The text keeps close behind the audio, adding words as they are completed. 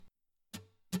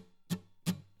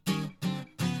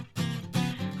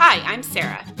Hi, I'm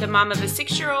Sarah, the mom of a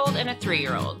 6-year-old and a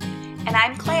 3-year-old. And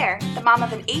I'm Claire, the mom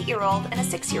of an 8-year-old and a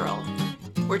 6-year-old.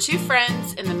 We're two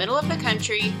friends in the middle of the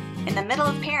country, In the middle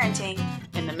of parenting,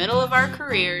 in the middle of our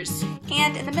careers,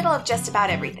 and in the middle of just about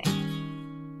everything.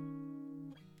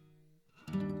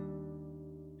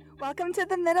 Welcome to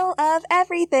the middle of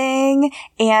everything.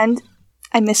 And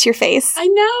I miss your face. I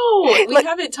know! We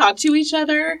haven't talked to each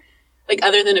other,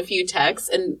 other than a few texts,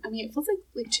 and, it feels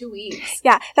like 2 weeks.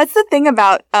 Yeah, that's the thing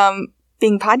about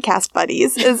being podcast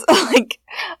buddies is,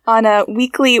 on a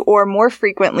weekly or more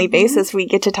frequently basis, we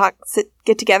get to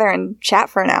get together and chat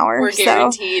for an hour. We're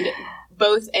guaranteed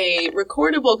both a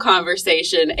recordable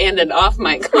conversation and an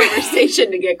off-mic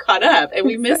conversation to get caught up, and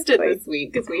we missed it this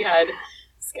week because we had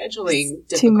scheduling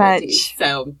difficulties. Too much.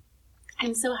 So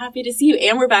I'm so happy to see you.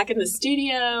 And we're back in the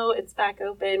studio. It's back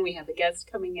open. We have a guest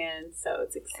coming in, so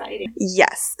it's exciting.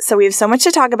 Yes. So we have so much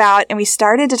to talk about, and we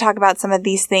started to talk about some of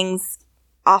these things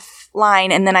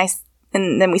offline, and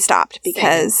then we stopped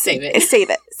because save it. Save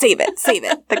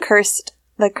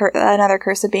it. Another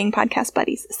curse of being podcast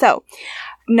buddies. So,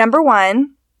 number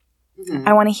one,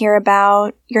 I want to hear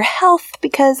about your health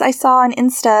because I saw on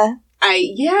Insta.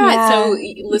 So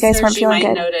listeners, you might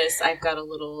good. notice I've got a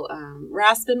little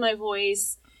rasp in my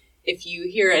voice. If you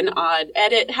hear an odd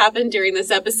edit happen during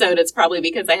this episode, it's probably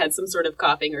because I had some sort of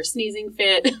coughing or sneezing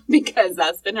fit because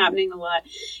that's been happening a lot.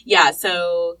 Yeah,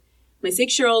 so my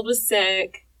 6-year-old was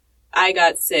sick. I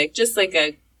got sick, just like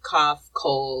a cough,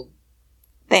 cold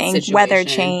thing, situation. Weather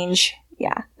change.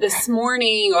 Yeah. This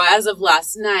morning, or as of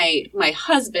last night, my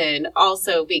husband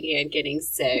also began getting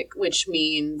sick, which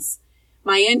means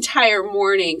my entire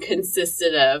morning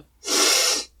consisted of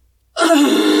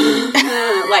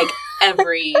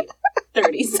every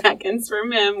 30 seconds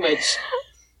from him, which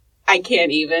I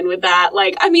can't even with that.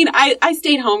 I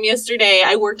stayed home yesterday.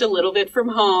 I worked a little bit from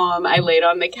home. I laid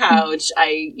on the couch.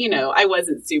 I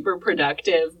wasn't super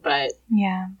productive, but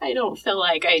yeah, I don't feel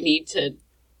like I need to,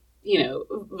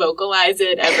 vocalize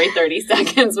it every 30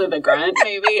 seconds with a grunt,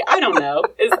 maybe. I don't know.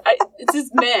 It's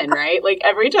just men, right?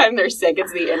 Every time they're sick,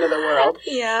 it's the end of the world.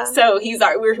 Yeah. So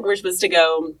we're supposed to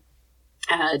go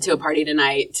to a party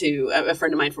tonight to a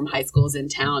friend of mine from high school is in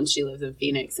town. She lives in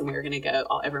Phoenix, and we were going to go.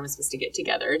 Everyone's supposed to get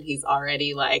together, and he's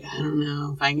already I don't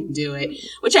know if I can do it,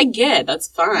 which I get. That's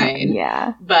fine.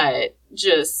 Yeah. But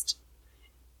just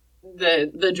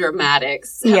the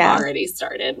dramatics have already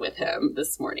started with him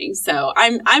this morning. So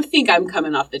I think I'm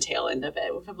coming off the tail end of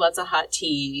it. We have lots of hot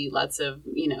tea, lots of,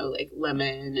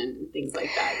 lemon and things like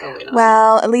that going on.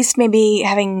 Well, at least maybe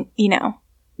having,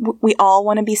 we all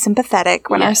want to be sympathetic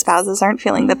when our spouses aren't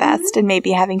feeling the best, and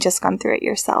maybe having just gone through it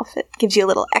yourself, it gives you a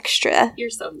little extra. You're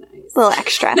so nice. A little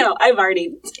extra. No, we're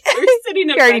sitting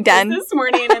at breakfast done this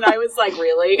morning, and I was like,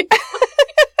 really?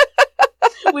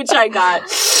 Which I got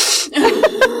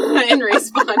in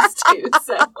response to,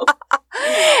 so.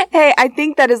 Hey, I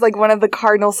think that is one of the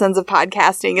cardinal sins of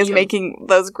podcasting is making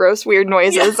those gross, weird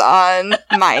noises on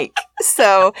mic.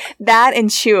 So that and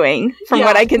chewing, from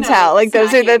what I can tell,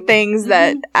 those are the things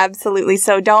that absolutely.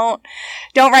 So don't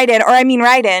write in, or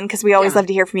write in because we always love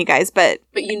to hear from you guys. But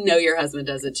your husband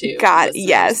does it too. God,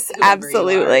 yes,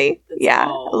 absolutely.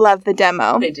 Love the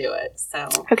demo. They do it. So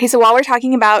okay, so while we're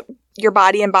talking about your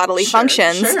body and bodily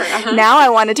functions. Now I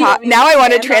want to talk. Now I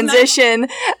want to transition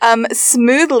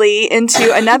smoothly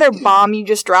into another bomb you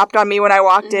just dropped on me when I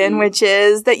walked in, which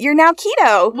is that you're now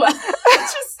keto. Well,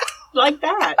 just like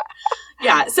that.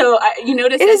 Yeah. So you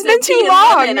notice it has been too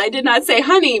long, and I did not say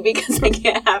honey because I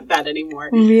can't have that anymore.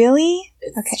 Really?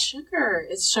 It's sugar.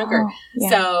 It's sugar. Oh, yeah.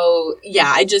 So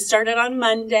I just started on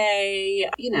Monday.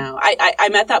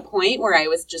 I'm at that point where I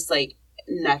was just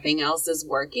nothing else is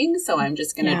working, so I'm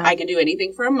just gonna I can do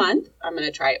anything for a month. I'm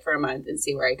gonna try it for a month and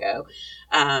see where I go,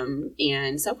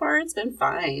 and so far it's been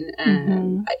fine.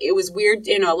 It was weird,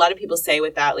 a lot of people say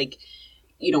with that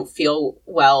you don't feel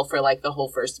well for the whole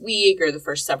first week or the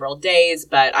first several days,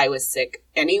 but I was sick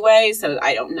anyway, so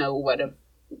I don't know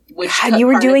which God, you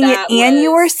were doing it and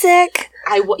you were sick?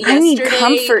 I need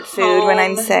comfort food when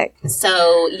I'm sick.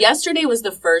 So yesterday was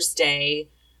the first day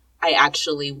I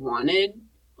actually wanted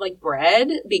bread,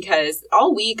 because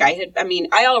all week I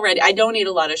don't eat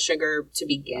a lot of sugar to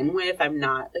begin with. I'm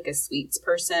not a sweets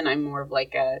person. I'm more of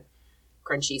a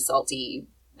crunchy, salty,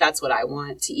 that's what I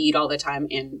want to eat all the time,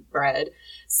 in bread.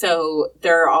 So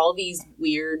there are all these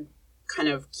weird kind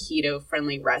of keto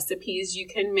friendly recipes you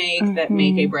can make that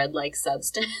make a bread-like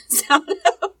substance out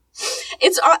of.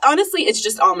 It's honestly, it's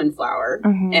just almond flour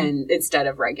and instead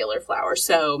of regular flour.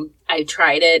 So I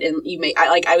tried it, and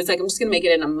I was like, I'm just gonna make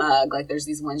it in a mug. There's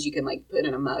these ones you can put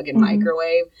in a mug and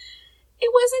microwave.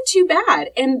 It wasn't too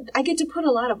bad. And I get to put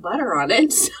a lot of butter on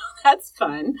it, so that's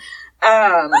fun.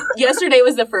 Yesterday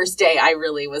was the first day I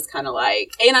really was kind of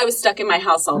like, and I was stuck in my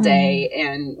house all day,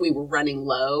 and we were running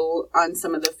low on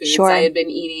some of the foods I had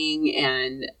been eating,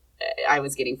 and I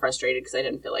was getting frustrated because I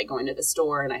didn't feel like going to the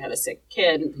store, and I had a sick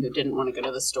kid who didn't want to go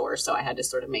to the store, so I had to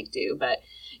sort of make do. But,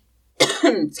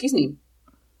 excuse me.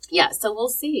 Yeah, so we'll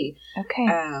see. Okay.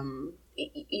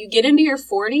 You get into your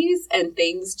 40s and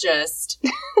things just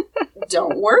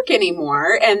don't work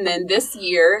anymore. And then this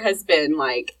year has been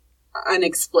like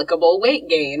inexplicable weight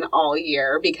gain all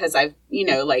year because I've,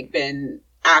 been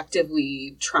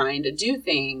actively trying to do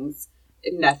things.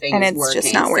 Nothing is working. And it's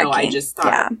just not working. So I just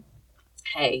thought,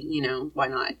 hey, why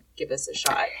not give this a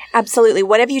shot? Absolutely.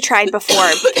 What have you tried before?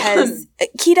 Because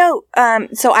keto,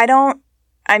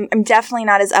 I'm definitely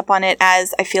not as up on it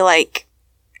as I feel like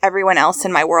everyone else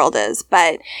in my world is,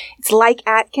 but it's like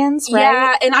Atkins, right?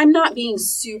 Yeah, and I'm not being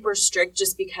super strict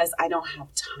just because I don't have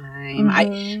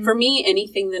time. For me,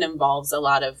 anything that involves a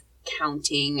lot of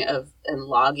counting and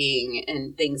logging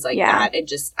and things like that,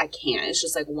 I can't. It's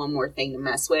just like one more thing to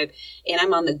mess with. And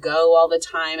I'm on the go all the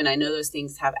time, and I know those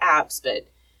things have apps, but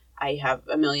I have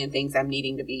a million things I'm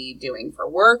needing to be doing for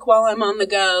work while I'm on the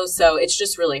go. So it's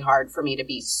just really hard for me to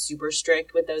be super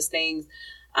strict with those things.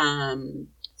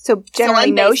 So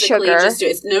generally no sugar.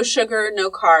 It's no sugar,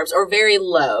 no carbs, or very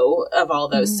low of all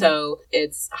those. So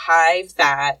it's high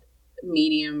fat,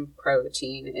 medium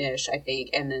protein-ish, I think,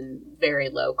 and then very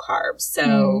low carbs.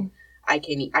 So I've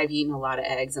eaten a lot of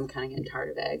eggs. I'm kind of getting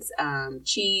tired of eggs.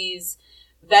 Cheese,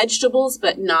 vegetables,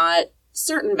 but not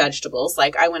certain vegetables.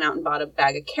 Like I went out and bought a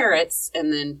bag of carrots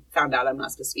and then found out I'm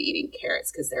not supposed to be eating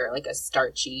carrots because they're like a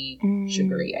starchy,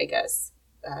 sugary, I guess,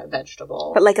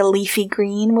 vegetable. But like a leafy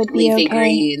green would be leafy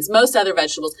greens. Most other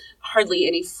vegetables, hardly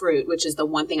any fruit, which is the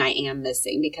one thing I am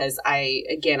missing because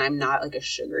I'm not like a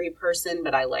sugary person,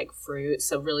 but I like fruit.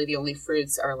 So really the only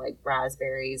fruits are like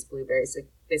raspberries, blueberries, like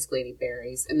basically any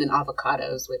berries, and then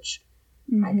avocados, which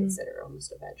I consider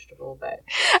almost a vegetable, but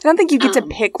I don't think you get to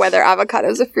pick whether avocado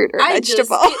is a fruit or a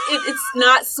vegetable. It's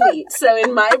not sweet, so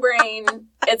in my brain,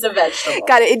 it's a vegetable.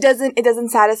 Got it. It doesn't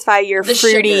satisfy your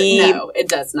fruity. Sugar. No, it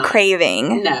does not.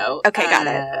 Craving. No. Okay, got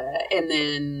it. And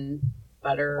then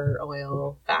butter,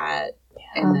 oil, fat,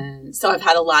 and then so I've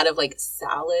had a lot of like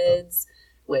salads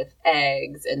with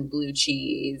eggs and blue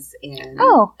cheese, and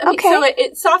so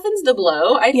it softens the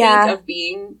blow. I think of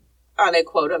being on a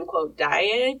quote unquote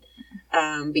diet.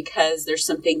 Because there's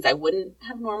some things I wouldn't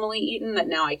have normally eaten that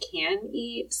now I can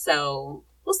eat. So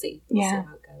we'll see. We'll see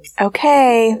how it goes.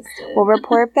 Okay. We'll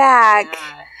report back.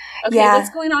 Okay, what's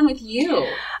going on with you?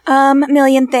 A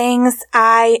million things.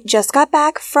 I just got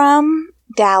back from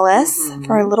Dallas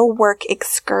for a little work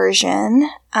excursion.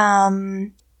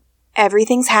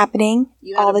 Everything's happening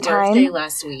all the time. You had a birthday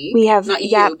last week. We have not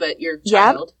you, but your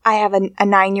child. I have a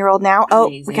 9-year-old now.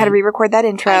 Amazing. Oh, we got to re-record that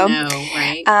intro. I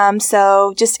know, right?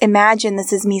 So just imagine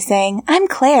this is me saying, "I'm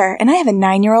Claire, and I have a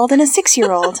 9-year-old and a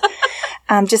 6-year-old."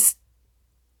 Just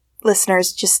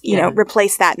listeners,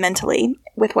 replace that mentally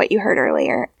with what you heard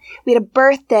earlier. We had a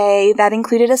birthday that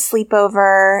included a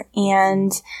sleepover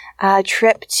and a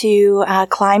trip to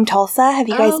Climb Tulsa. Have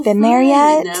you guys been there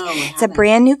yet? No, it's a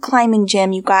brand new climbing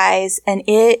gym, you guys, and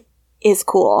it is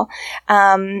cool.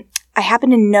 I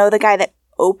happen to know the guy that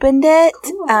opened it.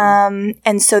 Cool.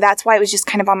 And so that's why it was just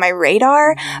kind of on my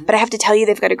radar. But I have to tell you,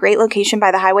 they've got a great location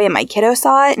by the highway, and my kiddo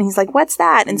saw it and he's like, "What's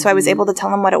that?" And so I was able to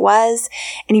tell him what it was,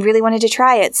 and he really wanted to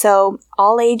try it. So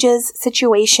all ages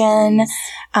situation. Nice.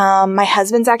 My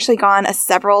husband's actually gone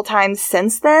several times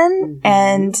since then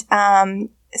and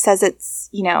says it's,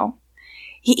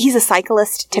 he's a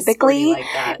cyclist typically. He's like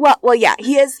that. Well, yeah,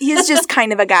 he is just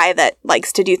kind of a guy that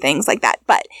likes to do things like that.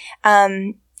 But,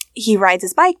 he rides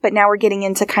his bike, but now we're getting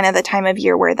into kind of the time of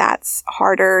year where that's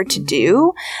harder to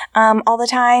do, all the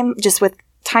time, just with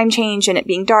time change and it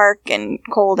being dark and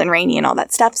cold and rainy and all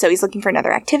that stuff. So he's looking for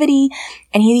another activity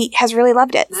and he has really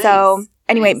loved it. Nice. So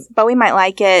anyway, Bowie might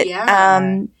like it.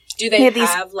 Yeah. Do they have these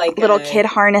like little kid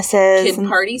harnesses? Kid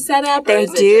party set up? They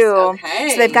do. Okay.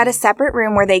 So they've got a separate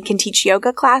room where they can teach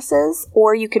yoga classes,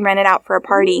 or you can rent it out for a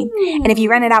party. And if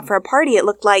you rent it out for a party, it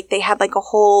looked like they had they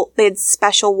had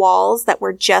special walls that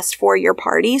were just for your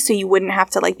party, so you wouldn't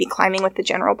have to be climbing with the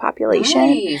general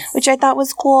population, which I thought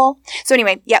was cool. So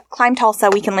anyway, Climb Tulsa.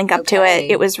 We can link up to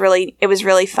it. It was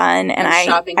really fun, and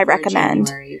I recommend.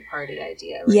 January party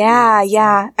idea. Right?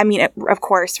 Yeah. I mean, of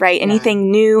course, right? Anything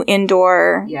new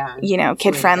indoor. Yeah.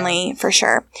 kid friendly for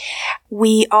sure.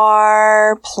 We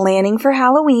are planning for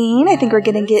Halloween. Yes. I think we're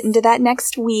going to get into that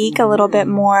next week a little bit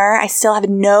more. I still have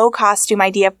no costume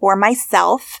idea for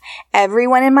myself.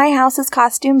 Everyone in my house is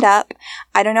costumed up.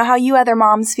 I don't know how you other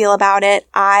moms feel about it.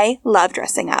 I love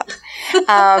dressing up.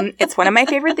 It's one of my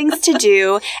favorite things to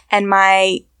do. And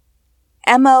my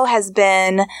MO has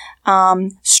been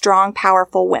strong,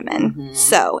 powerful women. Mm-hmm.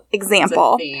 So,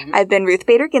 example, I've been Ruth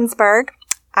Bader Ginsburg.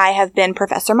 I have been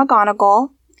Professor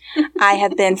McGonagall. I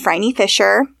have been Phryne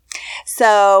Fisher.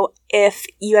 So, if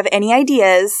you have any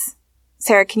ideas,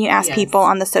 Sarah, can you ask people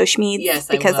on the social media? Yes,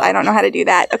 because I don't know how to do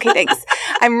that. Okay, thanks.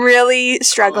 I'm really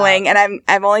struggling, and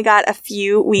I've only got a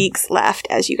few weeks left,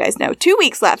 as you guys know. 2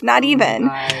 weeks left, not even.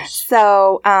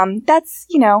 So that's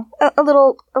a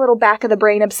little back of the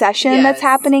brain obsession that's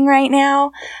happening right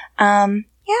now.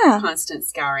 Constant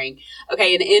scouring.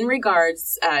 Okay, and in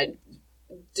regards,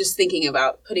 just thinking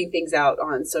about putting things out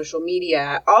on social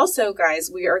media. Also, guys,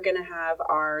 we are going to have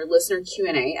our listener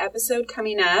Q&A episode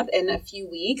coming up in a few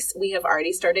weeks. We have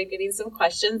already started getting some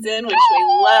questions in, which we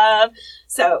love.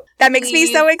 So that makes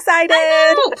me so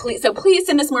excited. Please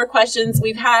send us more questions.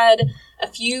 We've had a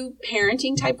few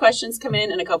parenting type questions come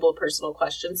in and a couple of personal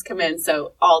questions come in.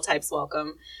 So all types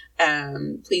welcome.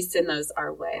 Please send those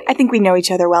our way. I think we know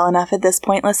each other well enough at this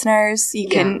point, listeners. You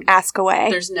can ask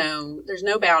away. There's no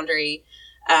boundary.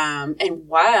 And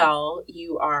while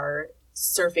you are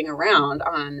surfing around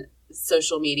on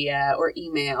social media or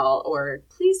email, or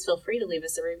please feel free to leave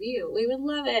us a review. We would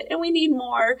love it. And we need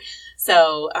more.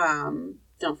 So,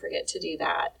 don't forget to do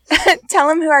that. Tell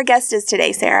them who our guest is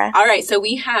today, Sarah. All right. So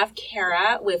we have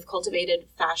Kara with Cultivated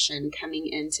Fashion coming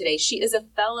in today. She is a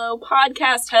fellow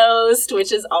podcast host,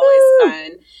 which is always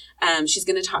fun. She's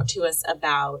going to talk to us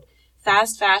about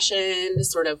fast fashion,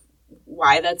 sort of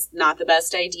why that's not the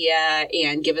best idea,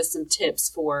 and give us some tips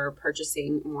for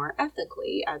purchasing more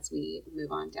ethically as we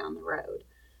move on down the road.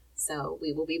 So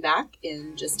we will be back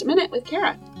in just a minute with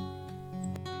Kara.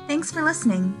 Thanks for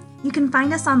listening. You can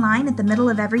find us online at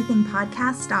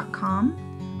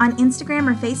themiddleofeverythingpodcast.com, on Instagram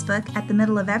or Facebook at The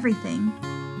Middle of Everything,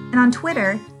 and on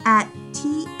Twitter at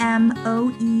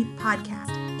TMOE Podcast.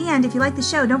 And if you like the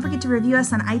show, don't forget to review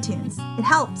us on iTunes. It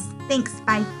helps. Thanks.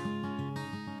 Bye.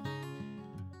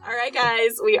 All right,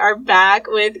 guys, we are back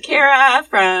with Kara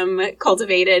from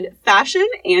Cultivated Fashion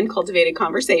and Cultivated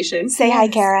Conversation. Say hi,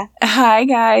 Kara. Hi,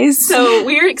 guys. So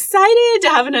we're excited to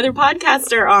have another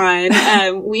podcaster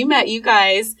on. We met you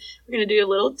guys. We're going to do a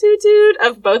little toot-toot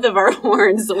of both of our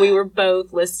horns. We were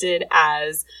both listed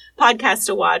as podcast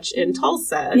to watch in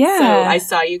Tulsa. Yeah. So I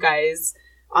saw you guys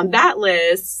on that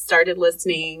list, started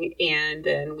listening, and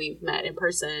then we've met in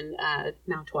person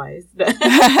now twice.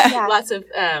 Lots of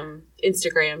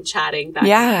Instagram chatting back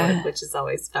and forth, which is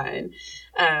always fun.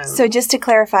 So just to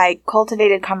clarify,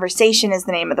 Cultivated Conversation is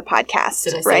the name of the podcast,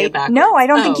 did I say right? it backwards? No, I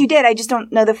don't think you did. I just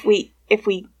don't know if we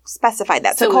specified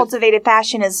that. So Cultivated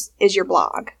Fashion is your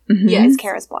blog. Mm-hmm. Yes. It's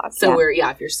Kara's blog. So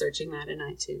if you're searching that in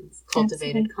iTunes,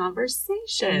 Cultivated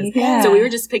Conversations. Yeah. So we were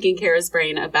just picking Kara's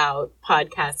brain about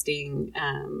podcasting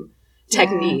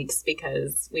techniques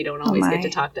because we don't always get to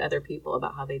talk to other people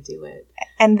about how they do it.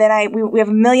 And then we have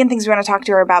a million things we want to talk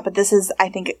to her about, but this is, I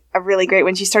think, a really great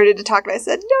one. She started to talk and I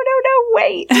said, no,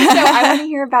 wait. So I want to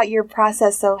hear about your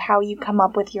process, so how you come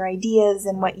up with your ideas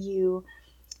and what the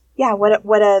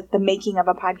making of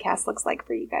a podcast looks like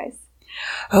for you guys.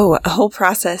 Oh, a whole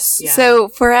process. Yeah. So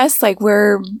for us,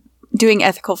 we're doing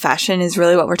ethical fashion is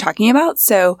really what we're talking about.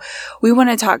 So we want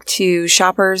to talk to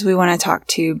shoppers. We want to talk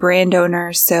to brand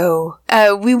owners. So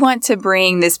we want to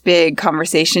bring this big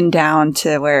conversation down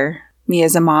to where me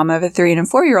as a mom of a 3 and a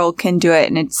 4-year-old can do it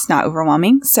and it's not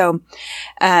overwhelming. So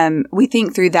we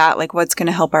think through that, what's going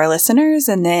to help our listeners.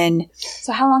 And then.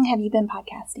 So how long have you been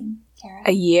podcasting, Kara?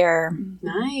 A year.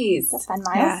 Nice. That's a fun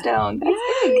milestone. Yeah.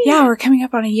 Yeah, we're coming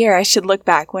up on a year. I should look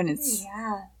back when it's.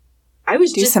 Yeah. I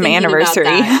was do just some thinking anniversary.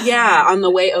 About that. Yeah, on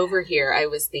the way over here, I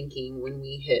was thinking when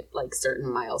we hit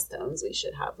certain milestones, we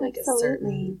should have a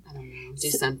certain, I don't know,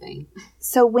 do something.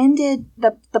 So when did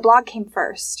the blog came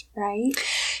first, right?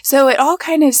 So it all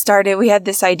kind of started. We had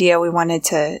this idea. We wanted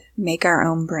to make our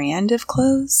own brand of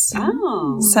clothes.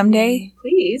 Oh, someday,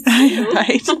 please,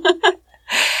 right?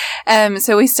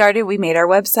 So we made our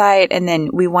website, and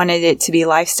then we wanted it to be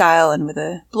lifestyle and with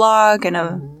a blog and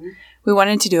we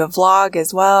wanted to do a vlog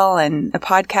as well and a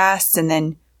podcast. And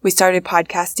then we started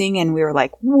podcasting and we were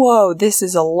like, whoa, this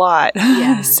is a lot.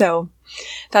 Yeah. So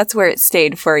that's where it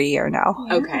stayed for a year now.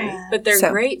 Yeah. Okay. But they're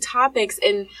great topics.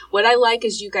 And what I like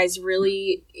is you guys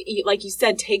really, like you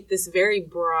said, take this very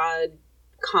broad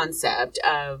concept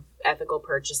of ethical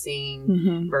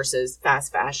purchasing versus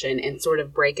fast fashion and sort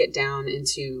of break it down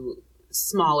into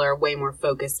smaller, way more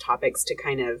focused topics to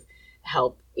kind of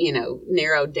help,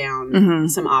 narrow down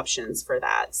some options for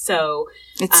that. So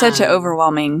it's such an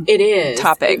overwhelming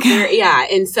topic. Yeah.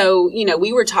 And so,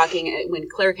 we were talking when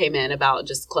Claire came in about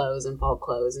just clothes and fall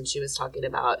clothes, and she was talking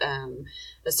about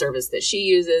a service that she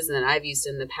uses and that I've used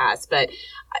in the past. But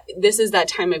this is that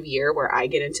time of year where I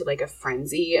get into like a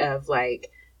frenzy of like,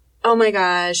 oh my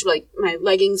gosh, like my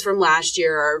leggings from last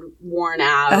year are worn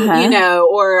out,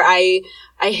 or I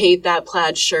hate that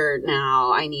plaid shirt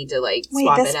now. I need to like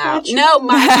swap it out. No,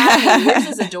 yours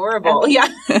is adorable. Yeah.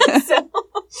 So,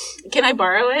 can I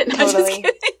borrow it? No, Totally. just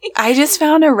kidding. I just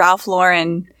found a Ralph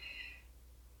Lauren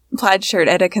plaid shirt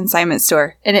at a consignment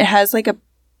store, and it has like a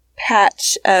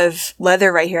patch of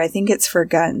leather right here. I think it's for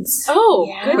guns. Oh,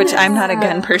 Yeah. Which I'm not a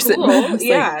gun person. Cool. It's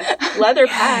Yeah. Leather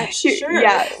patch. Sure.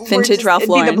 Yeah. Vintage Ralph it'd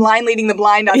be Lauren. the blind leading the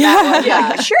blind on that one. Yeah.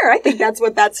 Like, sure, I think that's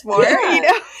what that's for.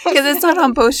 Yeah. Because it's not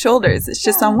on both shoulders. It's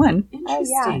just on one.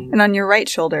 Interesting. And on your right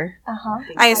shoulder. Uh-huh.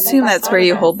 I assume that's where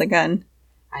you hold the gun.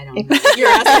 I don't know. You're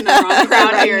asking the wrong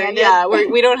crowd here. Yeah,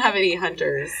 we don't have any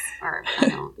hunters. Or, I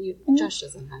don't. Josh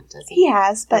doesn't hunt, does he? He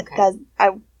has, but Okay.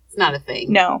 It's not a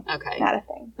thing. no, Okay. not a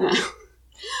thing.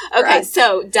 Okay,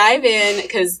 so dive in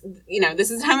because,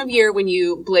 this is the time of year when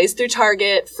you blaze through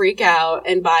Target, freak out,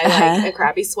 and buy like a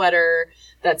crappy sweater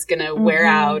that's going to wear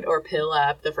out or pill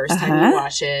up the first time you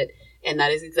wash it. And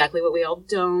that is exactly what we all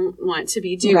don't want to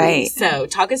be doing. Right. So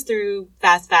talk us through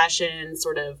fast fashion,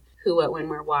 sort of who, what, when,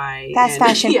 where, why. Fast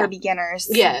fashion yeah. for beginners.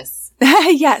 Yes.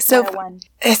 Yeah. So 101.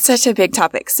 it's such a big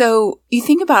topic. So you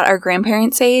think about our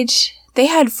grandparents' age. They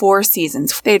had 4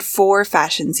 seasons. They had 4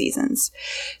 fashion seasons.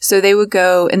 So they would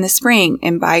go in the spring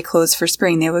and buy clothes for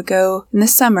spring. They would go in the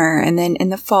summer and then in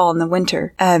the fall and the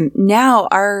winter. Now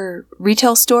our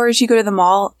retail stores, you go to the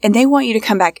mall and they want you to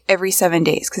come back every 7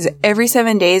 days because every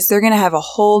 7 days they're going to have a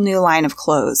whole new line of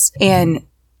clothes. And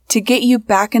to get you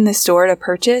back in the store to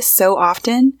purchase so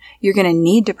often, you're going to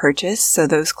need to purchase. So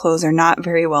those clothes are not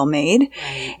very well made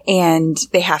and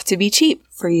they have to be cheap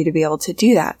for you to be able to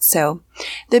do that. So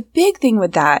the big thing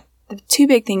with that, the 2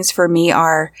 big things for me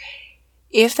are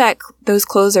if those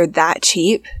clothes are that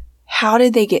cheap, how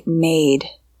did they get made?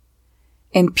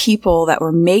 And people that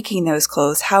were making those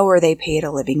clothes, how were they paid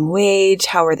a living wage?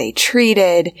 How were they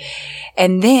treated?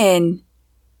 And then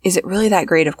is it really that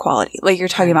great of quality? Like you're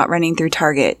talking about running through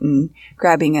Target and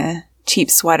grabbing a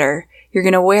cheap sweater. You're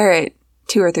going to wear it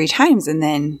 2 or 3 times and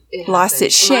then lost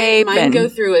its shape. Mine go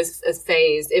through a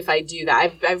phase if I do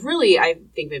that. I've really, I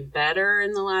think, been better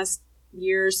in the last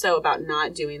year or so about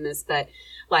not doing this, but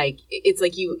like it's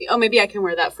like maybe I can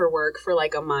wear that for work for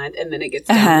like a month and then it gets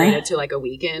downgraded to like a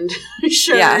weekend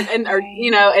shirt and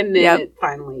then it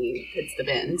finally hits the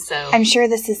bin. So I'm sure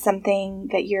this is something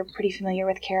that you're pretty familiar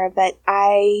with, Kara, but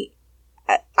I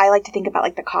like to think about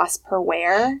like the cost per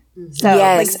wear. So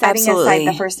Yes, like setting absolutely.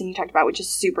 aside the first thing you talked about, which is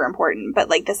super important, but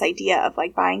like this idea of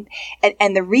like buying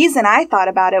and the reason I thought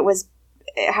about it was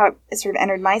how it sort of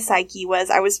entered my psyche was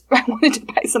I wanted to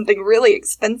buy something really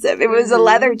expensive. It was a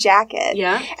leather jacket.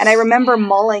 Yeah. And I remember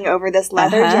mulling over this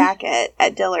leather jacket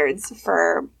at Dillard's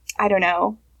for, I don't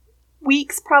know,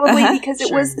 weeks probably because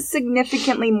it was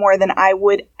significantly more than I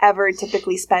would ever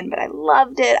typically spend, but I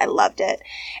loved it.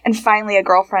 And finally a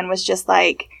girlfriend was just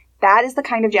like, that is the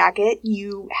kind of jacket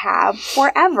you have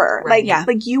forever. Right.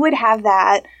 Like you would have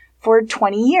that for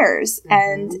 20 years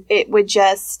and it would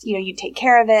just, you take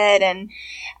care of it. And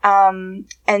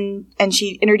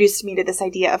she introduced me to this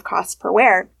idea of cost per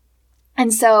wear.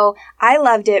 And so I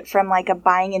loved it from like a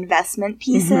buying investment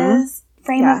pieces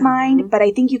frame of mind, but I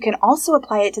think you can also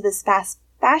apply it to this fast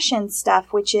fashion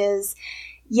stuff, which is,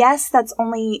 yes, that's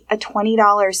only a $20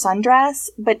 sundress,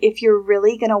 but if you're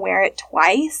really going to wear it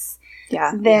twice,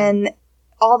 then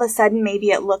all of a sudden maybe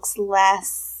it looks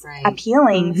less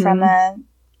appealing from a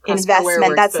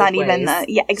investment. That's not even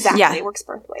exactly. It works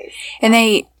both ways. And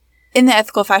in the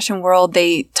ethical fashion world,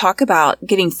 they talk about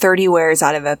getting 30 wears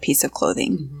out of a piece of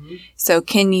clothing. So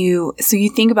you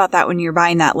think about that when you're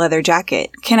buying that leather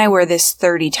jacket. Can I wear this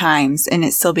 30 times and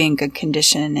it still be in good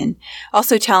condition? And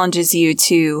also challenges you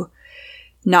to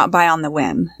not buy on the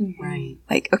whim. Right.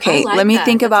 Like, okay, let me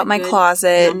think about my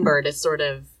closet. Number to sort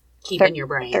of keep in your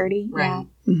brain. 30, right.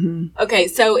 yeah. Okay,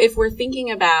 so if we're thinking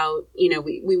about,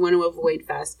 we want to avoid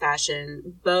fast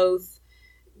fashion, both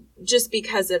just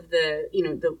because of the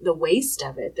waste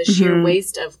of it, the sheer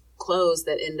waste of clothes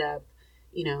that end up,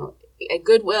 at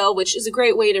Goodwill, which is a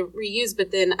great way to reuse.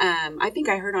 But then I think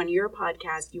I heard on your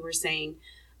podcast, you were saying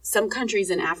some countries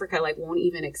in Africa won't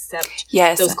even accept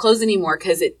those clothes anymore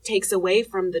because it takes away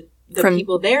from the the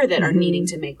people there that are needing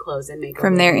to make clothes and make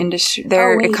from their industry,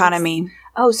 their economy.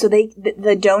 So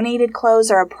the donated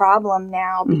clothes are a problem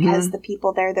now because the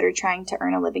people there that are trying to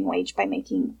earn a living wage by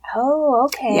making. Oh,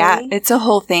 okay. Yeah, it's a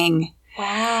whole thing.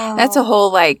 Wow. That's a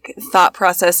whole like thought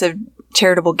process of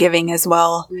charitable giving as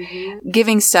well.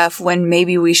 Giving stuff when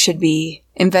maybe we should be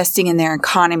investing in their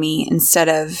economy instead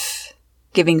of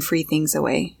giving free things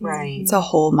away. Right. It's a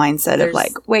whole mindset of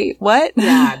like, wait, what?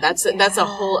 Yeah, that's a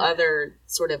whole other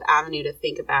sort of avenue to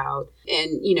think about.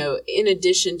 And, you know, in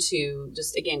addition to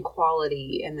just, again,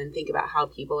 quality, and then think about how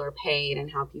people are paid and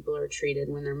how people are treated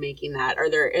when they're making that. Are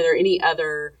there any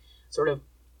other sort of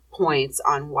points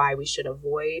on why we should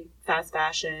avoid fast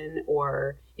fashion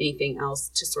or anything else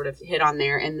to sort of hit on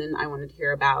there? And then I wanted to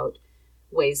hear about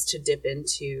ways to dip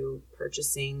into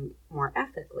purchasing more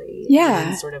ethically. Yeah.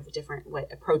 And sort of different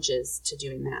approaches to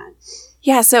doing that.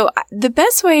 Yeah. So the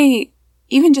best way,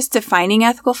 even just defining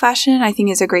ethical fashion, I think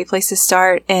is a great place to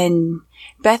start. And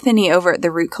Bethany over at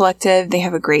the Root Collective, they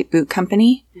have a great boot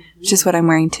company, which is what I'm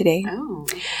wearing today. Oh,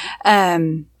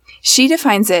 okay. She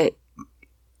defines it,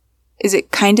 is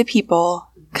it kind to people,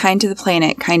 kind to the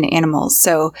planet, kind to animals.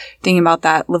 So thinking about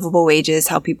that, livable wages,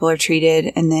 how people are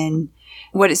treated, and then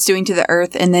what it's doing to the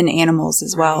earth, and then animals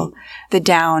as well. The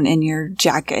down in your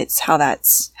jackets, how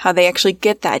they actually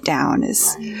get that down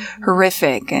is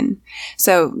horrific. And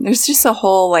so there's just a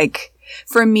whole, like,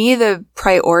 for me, the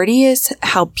priority is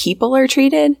how people are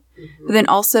treated. But then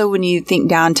also when you think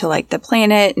down to like the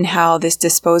planet and how this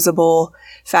disposable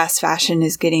fast fashion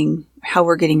is how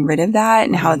we're getting rid of that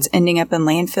and how it's ending up in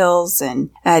landfills.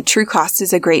 And True Cost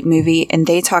is a great movie, and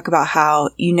they talk about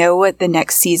how you know what the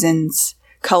next season's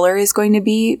color is going to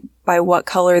be by what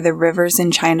color the rivers in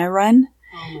China run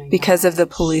because of the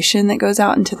pollution that goes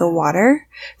out into the water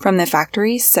from the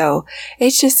factories. So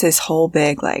it's just this whole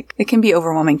big, like, it can be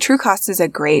overwhelming. True Cost is a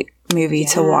great movie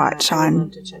to watch on. I'd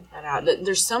love to check that out.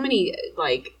 There's so many,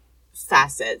 like,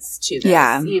 facets to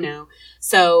this, you know.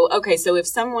 So, okay, so if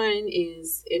someone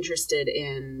is interested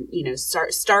in, you know,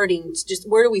 starting, just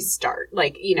where do we start?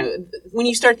 Like, you know, when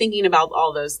you start thinking about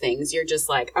all those things, you're just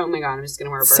like, oh my God, I'm just going to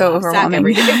wear a burlap sack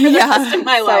every day for the rest of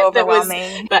my life.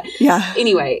 Overwhelming. But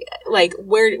anyway, like,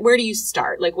 where do you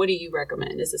start? Like, what do you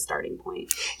recommend as a starting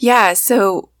point? Yeah,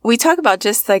 so we talk about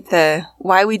just like the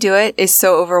why we do it is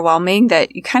so overwhelming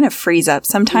that you kind of freeze up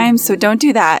sometimes. So don't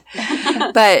do that.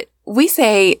 But we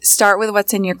say start with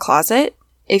what's in your closet.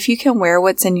 If you can wear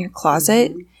what's in your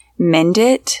closet, mend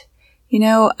it, you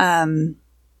know,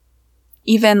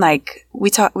 even like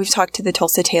we've talked to the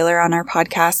Tulsa Tailor on our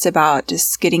podcast about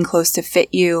just getting clothes to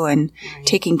fit you and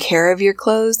taking care of your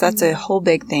clothes. That's a whole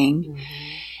big thing.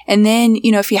 And then,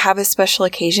 you know, if you have a special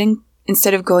occasion,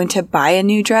 instead of going to buy a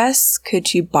new dress,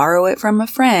 could you borrow it from a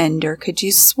friend or could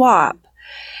you swap?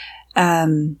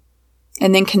 And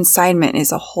then consignment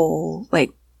is a whole,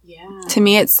 like, to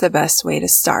me, it's the best way to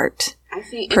start. I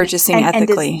think purchasing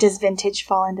ethically. And does vintage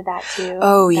fall into that too?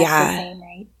 Oh, That's yeah. the same,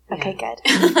 right? Okay,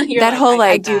 good. That whole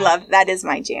like, I do love, that is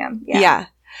my jam. Yeah.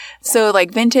 So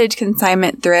like vintage,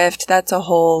 consignment, thrift, that's a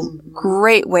whole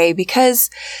great way because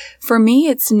for me,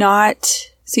 it's not,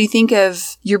 so you think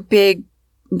of your big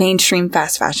mainstream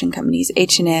fast fashion companies,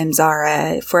 H&M,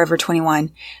 Zara, Forever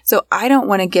 21. So I don't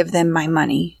want to give them my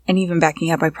money. And even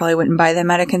backing up, I probably wouldn't buy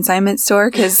them at a consignment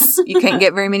store because you can't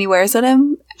get very many wears out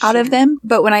of them.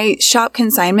 But when I shop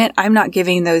consignment, I'm not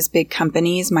giving those big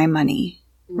companies my money,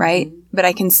 right? But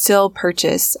I can still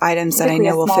purchase items that I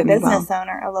know will fit me well. A business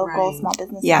owner, a local small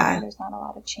business owner. There's not a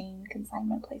lot of chain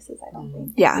consignment places, I don't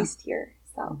think. At least here.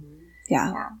 So,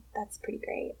 yeah, that's pretty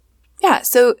great. Yeah.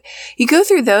 So you go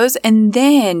through those and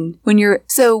then when you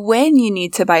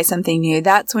need to buy something new,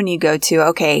 that's when you go to,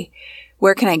 okay,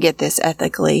 where can I get this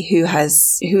ethically? Who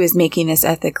is making this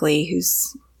ethically?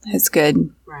 Has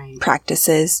good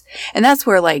practices? And that's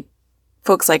where like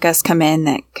folks like us come in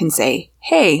that can say,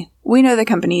 hey, we know the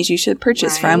companies you should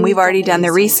purchase from. We've already done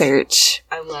the research.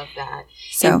 I love that.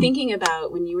 So, and thinking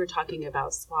about when you were talking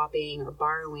about swapping or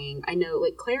borrowing, I know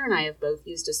like Claire and I have both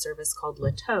used a service called La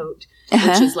Tote,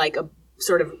 which is like a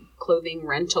sort of clothing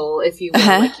rental, if you will.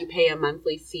 Like you pay a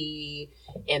monthly fee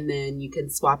and then you can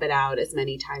swap it out as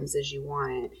many times as you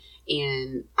want.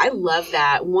 And I love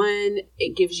that. One,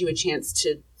 it gives you a chance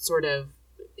to sort of,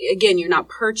 again, you're not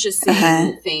purchasing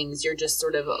things. You're just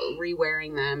sort of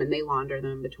re-wearing them and they launder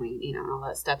them between, you know, all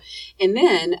that stuff. And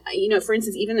then, you know, for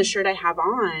instance, even the shirt I have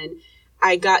on,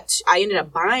 I ended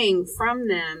up buying from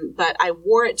them, but I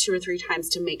wore it 2 or 3 times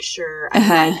to make sure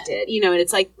I liked it, and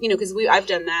it's like, because I've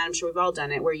done that. I'm sure we've all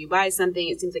done it, where you buy something,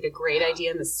 it seems like a great idea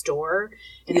in the store,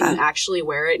 and then you actually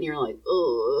wear it and you're like,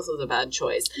 oh, this was a bad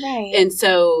choice. Right. And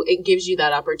so it gives you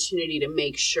that opportunity to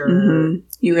make sure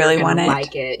you really want it.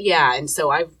 Like it. Yeah. And so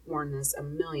I've worn this a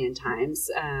million times,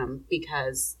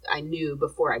 because I knew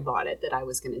before I bought it that I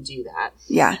was going to do that.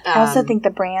 Yeah. I also think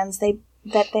the brands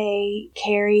that they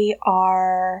carry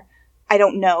are, I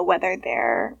don't know whether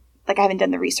they're, like, I haven't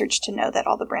done the research to know that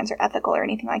all the brands are ethical or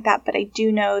anything like that, but I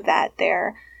do know that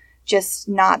they're just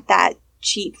not that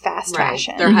cheap fast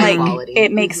fashion. They're high quality.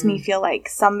 It makes me feel like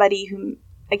somebody who,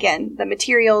 again, the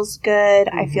material's good.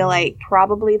 I feel like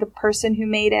probably the person who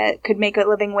made it could make a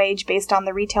living wage based on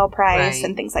the retail price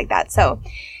and things like that. So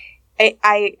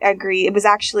I agree. It was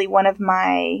actually one of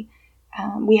my...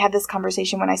 we had this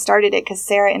conversation when I started it because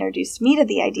Sarah introduced me to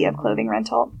the idea of clothing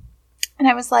rental. And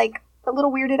I was like a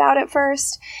little weirded out at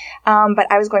first.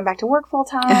 But I was going back to work full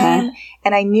time.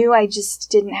 And I knew I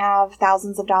just didn't have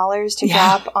thousands of dollars to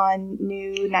drop on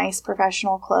new, nice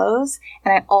professional clothes.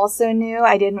 And I also knew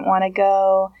I didn't want to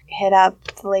go hit up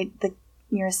the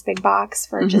nearest big box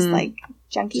for just like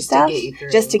junky stuff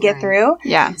just to get through.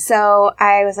 Yeah. So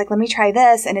I was like, let me try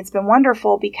this. And it's been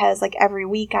wonderful because like every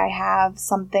week I have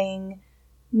something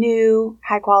new,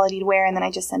 high quality to wear, and then I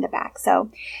just send it back.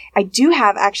 So I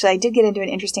did get into an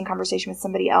interesting conversation with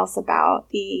somebody else about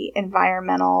the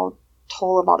environmental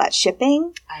toll of all that shipping,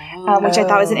 which I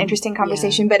thought was an interesting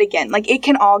conversation. But again, like it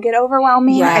can all get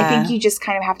overwhelming. I think you just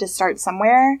kind of have to start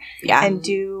somewhere and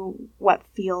do what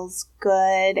feels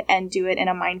good and do it in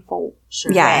a mindful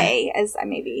way. As I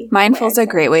maybe mindful's a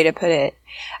great way to put it.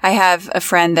 I have a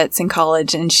friend that's in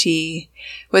college, and she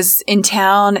was in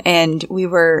town, and we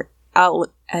were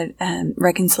out at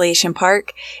Reconciliation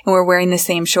Park, and we're wearing the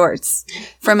same shorts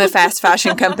from a fast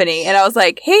fashion company. And I was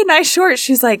like, hey, nice shorts.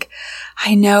 She's like,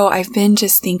 I know, I've been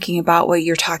just thinking about what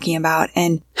you're talking about.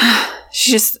 And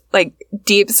she just like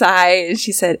deep sigh. And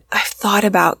she said, I've thought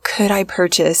about, could I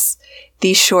purchase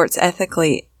these shorts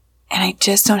ethically? And I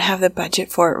just don't have the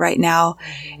budget for it right now.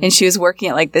 And she was working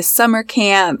at like this summer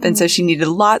camp. And so she needed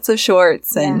lots of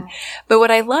shorts. But what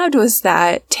I loved was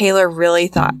that Taylor really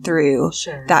thought through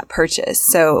that purchase.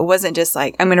 So it wasn't just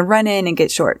like, I'm going to run in and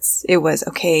get shorts. It was,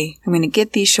 okay, I'm going to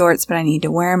get these shorts, but I need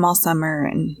to wear them all summer.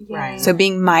 And so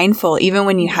being mindful, even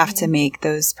when you have to make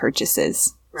those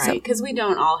purchases. Right, because we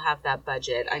don't all have that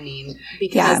budget. I mean,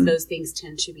 because those things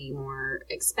tend to be more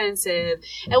expensive.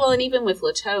 And even with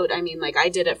La Tote, I mean, like I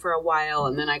did it for a while,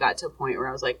 and then I got to a point where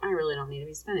I was like, I really don't need to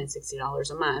be spending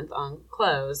 $60 a month on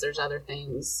clothes. There's other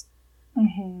things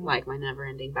like my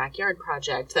never-ending backyard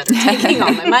project that are taking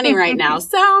all my money right now.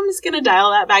 So I'm just going to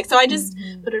dial that back. So I just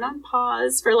put it on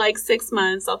pause for like 6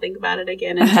 months. I'll think about it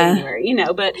again in January,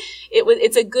 but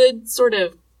it's a good sort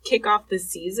of kick off the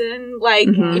season, like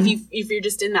if you're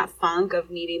just in that funk of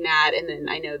needing that. And then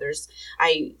I know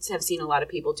I have seen a lot of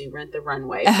people do Rent the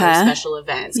Runway for special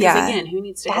events, because again, who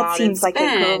needs to go out and spend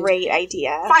like a great idea,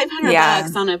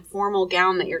 $500 on a formal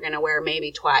gown that you're going to wear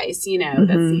maybe twice, that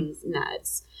seems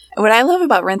nuts. What I love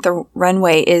about Rent the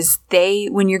Runway is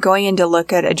when you're going in to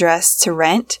look at a dress to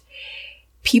rent,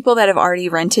 people that have already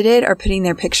rented it are putting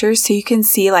their pictures, so you can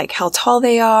see like how tall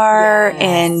they are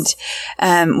and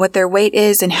what their weight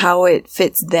is and how it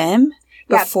fits them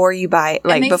before you buy it,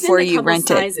 like before you rent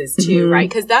it. Sizes too, right?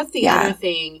 Because that's the other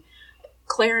thing.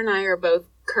 Claire and I are both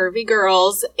curvy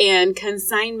girls, and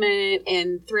consignment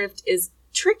and thrift is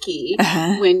tricky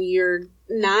when you're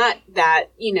not that,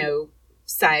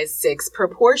 size 6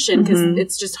 proportion, because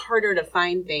it's just harder to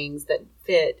find things that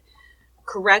fit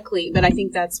correctly. But I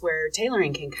think that's where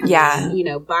tailoring can come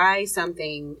in. Buy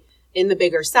something in the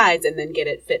bigger size and then get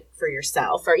it fit for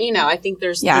yourself, or I think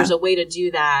there's a way to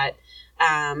do that.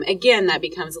 Again, that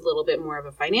becomes a little bit more of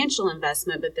a financial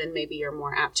investment, but then maybe you're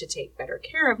more apt to take better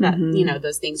care of that,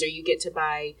 those things, or you get to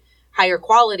buy higher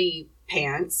quality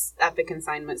pants at the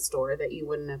consignment store that you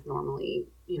wouldn't have normally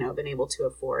been able to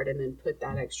afford, and then put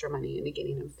that extra money into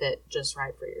getting them fit just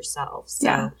right for yourself.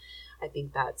 So I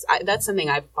think that's something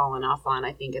I've fallen off on,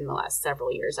 I think, in the last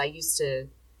several years. I used to,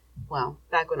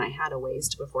 back when I had a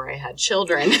waist before I had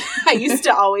children, I used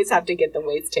to always have to get the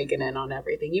waist taken in on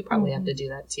everything. You probably have to do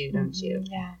that too, don't you?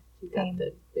 Yeah. You got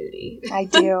the booty. I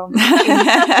do.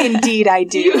 Indeed, I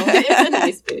do. It's a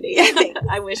nice booty.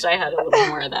 I wish I had a little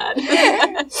more of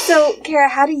that. So, Kara,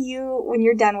 how do you, when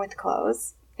you're done with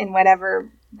clothes, and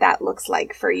whatever that looks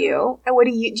like for you, what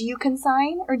do you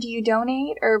consign, or do you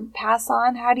donate or pass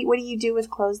on? What do you do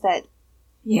with clothes that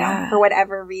for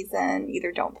whatever reason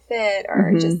either don't fit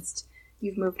or just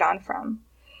you've moved on from?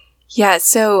 Yeah,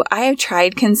 so I have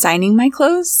tried consigning my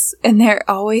clothes, and they're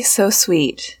always so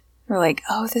sweet. We're like,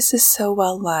 oh, this is so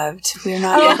well loved. We're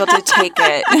not able to take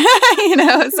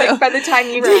it. So like by the time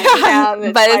you take it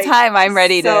down, by the time I'm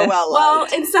ready so to. Well,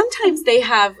 and sometimes they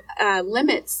have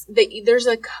limits. There's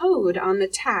a code on the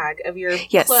tag of your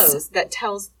clothes that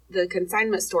tells the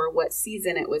consignment store what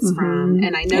season it was from.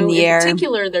 And I know in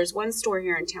particular, there's one store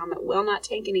here in town that will not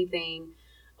take anything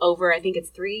over, I think it's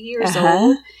 3 years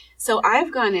old. So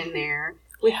I've gone in there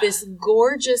with this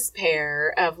gorgeous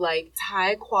pair of like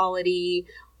high quality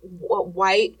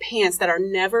white pants that are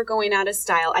never going out of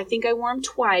style. I think I wore them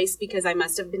twice because I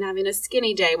must have been having a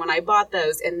skinny day when I bought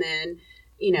those. And then,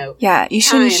 yeah, you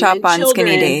shouldn't shop on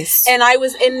skinny days. And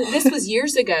this was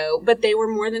years ago, but they were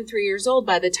more than 3 years old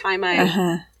by the time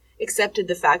I accepted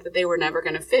the fact that they were never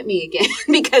going to fit me again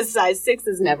because size 6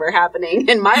 is never happening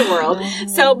in my world.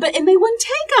 So, and they wouldn't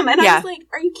take them. And I was like,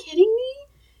 are you kidding me?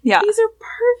 Yeah. These are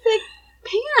perfect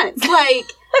pants.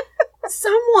 Like,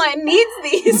 someone needs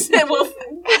these that will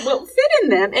fit in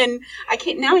them. And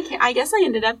I guess I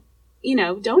ended up,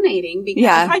 donating because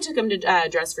I probably took them to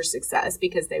Dress for Success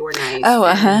because they were nice.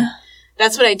 Oh,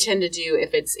 That's what I tend to do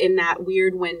if it's in that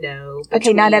weird window.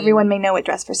 Okay, not everyone may know what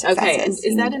Dress for Success is.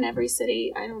 Is that in every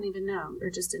city? I don't even know.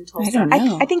 Or just in Tulsa? I don't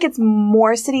know. I think it's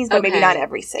more cities, but maybe not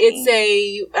every city. It's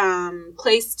a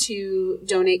place to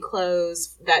donate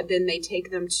clothes that then they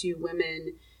take them to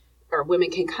women, or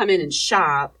women can come in and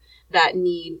shop that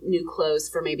need new clothes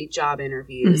for maybe job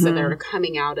interviews. So they're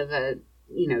coming out of a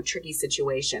tricky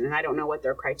situation. And I don't know what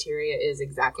their criteria is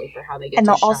exactly for how they get to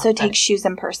shop. And they'll also take shoes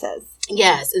and purses.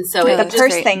 Yes. And so the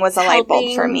purse thing was a light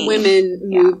bulb for me. Women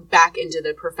move back into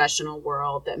the professional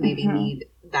world that maybe need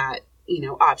that,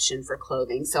 option for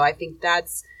clothing. So I think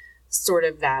that's sort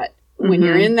of that when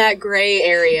you're in that gray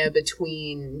area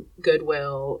between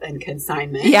Goodwill and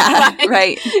consignment. Yeah,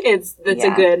 right. It's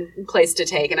a good place to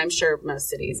take. And I'm sure most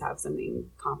cities have something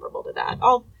comparable to that.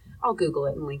 I'll Google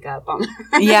it and link up on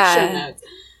show notes.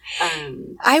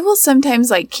 I will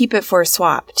sometimes keep it for a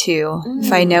swap too.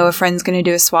 If I know a friend's going to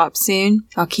do a swap soon,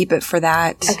 I'll keep it for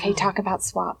that. Okay, talk about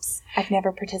swaps. I've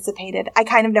never participated. I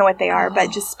kind of know what they are,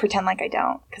 but just pretend like I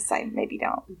don't because I maybe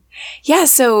don't. Yeah,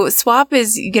 so swap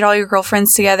is you get all your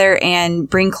girlfriends together and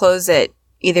bring clothes that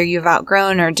either you've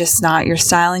outgrown or just not your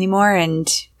style anymore and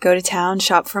go to town,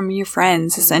 shop from your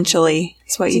friends, essentially.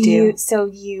 That's what you do. So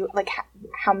you,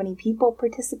 how many people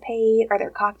participate? Are there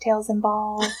cocktails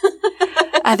involved?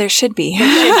 There should be.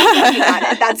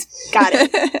 Got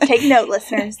it. Take note,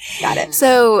 listeners. Got it.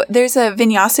 So there's a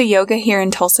Vinyasa Yoga here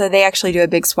in Tulsa. They actually do a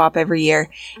big swap every year.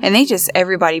 And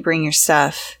everybody bring your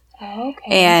stuff. Oh,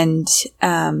 okay. And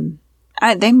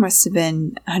they must have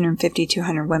been 150,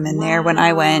 200 women there when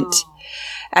I went.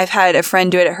 I've had a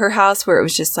friend do it at her house where it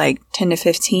was just 10 to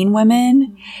 15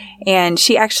 women. And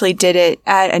she actually did it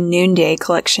at a Noonday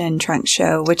Collection trunk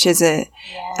show, which is a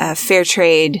fair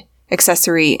trade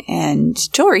accessory and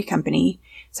jewelry company.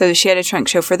 So she had a trunk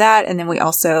show for that. And then we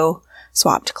also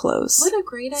swapped clothes. What a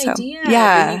great idea.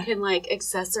 Yeah. And you can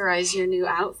accessorize your new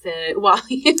outfit while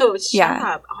you shop.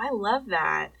 Yeah. Oh, I love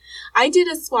that. I did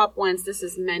a swap once. This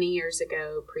is many years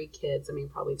ago, pre-kids. I mean,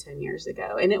 probably 10 years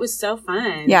ago. And it was so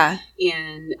fun. Yeah.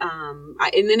 And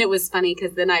and then it was funny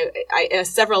because then I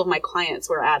several of my clients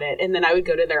were at it. And then I would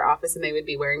go to their office and they would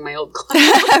be wearing my old clothes.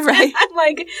 Right. I'm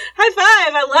like, high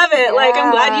five. I love it.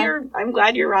 Yeah. I'm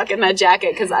glad you're rocking that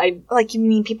jacket because I... you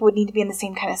mean people would need to be in the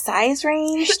same kind of size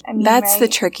range? I mean, that's the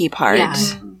tricky part. Yeah.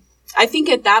 I think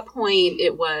at that point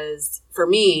it was, for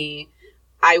me,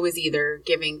 I was either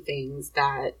giving things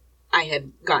that I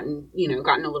had gotten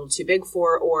a little too big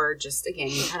for, or just, again,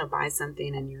 you kind of buy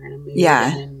something and you're in a mood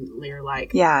and you're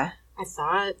like, I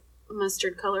thought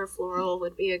mustard color floral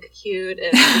would be cute, and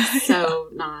it's so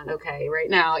not okay right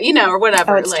now, or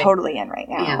whatever. Oh, it's totally in right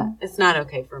now. Yeah, it's not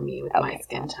okay for me with my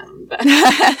skin tone, but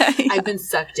I've been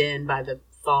sucked in by the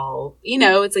fall.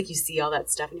 It's you see all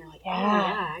that stuff and you're like, oh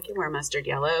yeah, I can wear mustard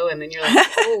yellow, and then you're like,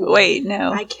 oh wait,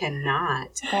 no, I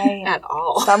cannot at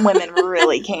all. Some women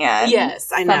really can.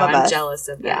 Yes, I know. I'm jealous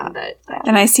of them, but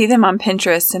and I see them on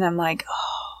Pinterest and I'm like,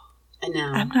 oh, I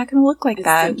know. I'm not going to look like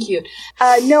that. So cute.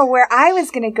 No, where I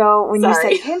was going to go when you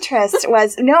said Pinterest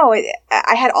was,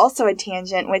 I had also a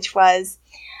tangent, which was,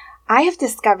 I have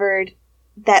discovered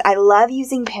that I love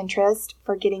using Pinterest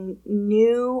for getting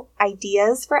new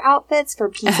ideas for outfits for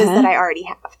pieces that I already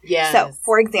have. Yes. So,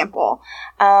 for example,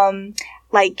 I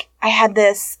had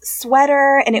this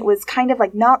sweater and it was kind of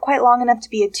not quite long enough to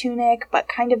be a tunic, but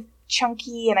kind of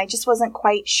chunky, and I just wasn't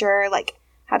quite sure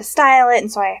how to style it,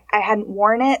 and so I hadn't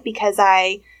worn it because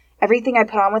everything I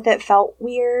put on with it felt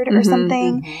weird or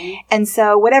something. And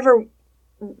so whatever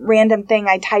random thing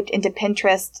I typed into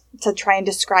Pinterest to try and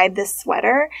describe this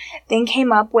sweater, then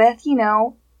came up with,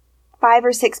 5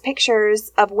 or 6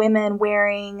 pictures of women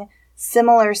wearing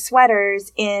similar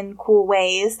sweaters in cool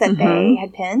ways that they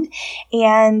had pinned.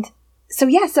 And so,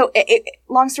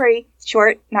 long story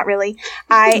short, not really,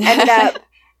 I ended up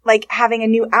having a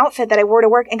new outfit that I wore to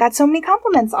work and got so many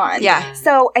compliments on. Yeah.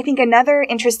 So I think another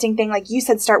interesting thing, like you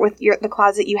said, start with the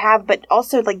closet you have, but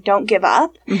also don't give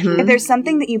up. If there's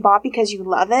something that you bought because you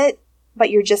love it, but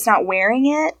you're just not wearing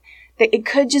it, it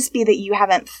could just be that you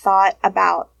haven't thought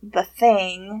about the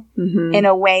thing in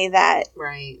a way that,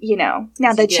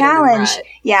 now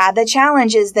the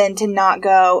challenge is then to not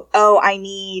go, I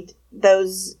need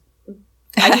to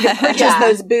purchase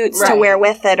those boots to wear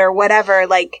with it or whatever.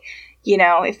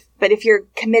 If you're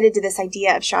committed to this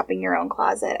idea of shopping your own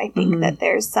closet, I think that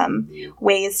there's some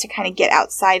ways to kind of get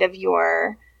outside of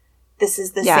this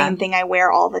is the same thing I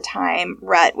wear all the time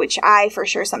rut, which I for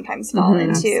sure sometimes fall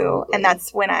into. Absolutely. And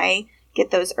that's when I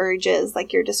get those urges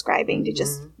like you're describing to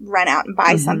just run out and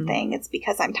buy something. It's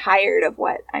because I'm tired of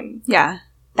the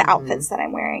outfits that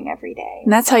I'm wearing every day.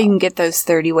 And that's how you can get those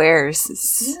 30 wears,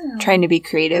 is trying to be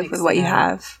creative with what you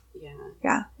have.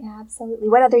 Yeah, absolutely.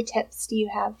 What other tips do you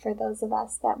have for those of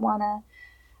us that want to,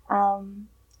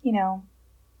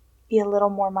 be a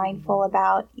little more mindful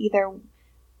about either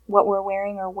what we're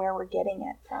wearing or where we're getting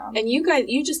it from? And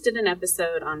you just did an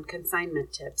episode on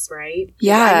consignment tips, right?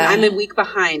 Yeah. I'm a week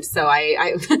behind, so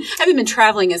I haven't been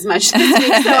traveling as much this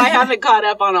week, so I haven't caught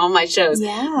up on all my shows.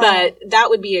 Yeah. But that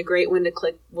would be a great one to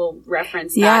click. We'll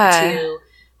reference that to.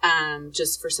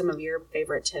 Just for some of your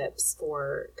favorite tips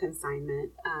for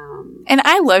consignment. And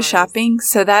I love shopping,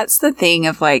 so that's the thing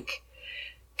of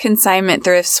consignment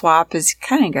thrift swap is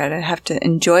kind of gotta have to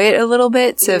enjoy it a little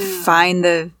bit to find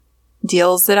the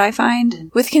deals that I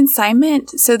find. With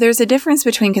consignment, so there's a difference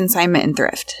between consignment and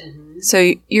thrift.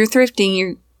 So you're thrifting,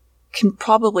 you can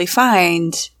probably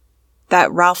find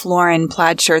that Ralph Lauren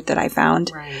plaid shirt that I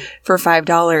found for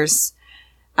 $5.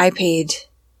 I paid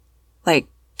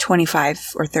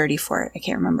 $25 or $30 for it. I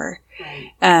can't remember.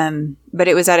 Right. But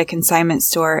it was at a consignment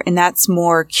store, and that's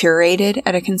more curated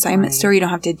at a consignment store. You don't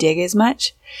have to dig as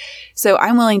much. So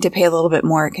I'm willing to pay a little bit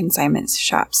more at consignment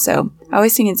shops. So I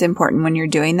always think it's important when you're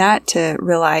doing that to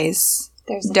realize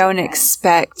don't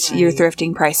expect your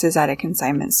thrifting prices at a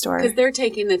consignment store. Because they're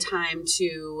taking the time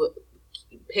to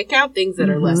pick out things that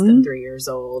are less than 3 years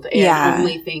old and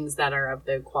only things that are of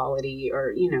the quality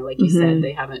or, like you said,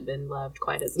 they haven't been loved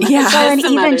quite as much. Yeah. Well, and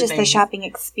even just the shopping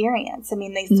experience. I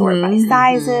mean, they sort by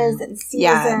sizes and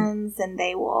seasons and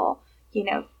they will,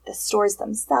 the stores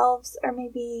themselves are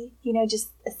maybe, just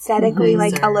aesthetically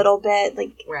a little bit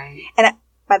and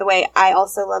by the way, I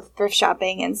also love thrift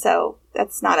shopping, and so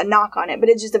that's not a knock on it, but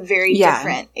it's just a very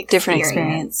different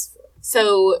experience.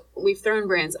 So we've thrown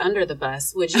brands under the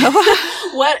bus. What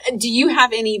do you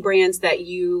have any brands that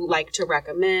you like to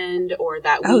recommend or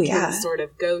that we can sort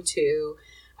of go to,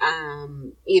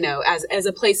 as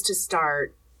a place to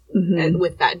start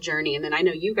with that journey? And then I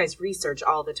know you guys research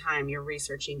all the time. You're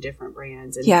researching different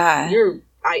brands, and you're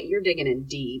digging in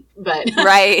deep, but you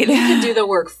can do the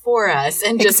work for us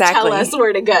and just tell us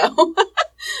where to go.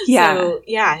 So,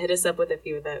 hit us up with a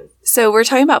few of those. So we're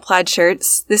talking about plaid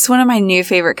shirts. This is one of my new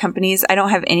favorite companies. I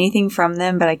don't have anything from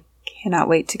them, but I cannot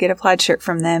wait to get a plaid shirt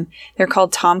from them. They're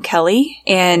called Tom Kelly,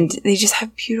 and they just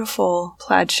have beautiful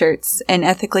plaid shirts and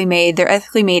ethically made. They're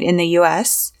ethically made in the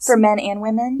U.S. For men and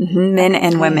women? Men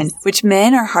and women, which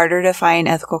men are harder to find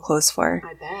ethical clothes for.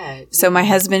 I bet. So my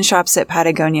husband shops at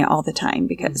Patagonia all the time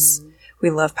because we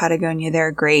love Patagonia. They're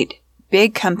a great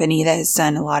big company that has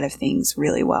done a lot of things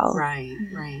really well. Right.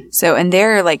 So, and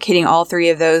they're hitting all three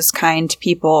of those: kind to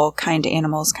people, kind to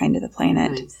animals, kind to the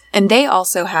planet. Nice. And they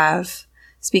also have,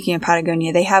 speaking of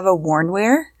Patagonia, they have a worn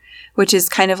wear, which is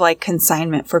kind of like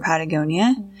consignment for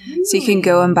Patagonia. So you can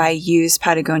go and buy used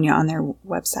Patagonia on their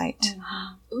website.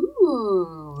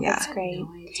 Ooh. Yeah. That's great.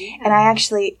 No idea. And I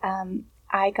actually,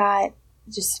 I got,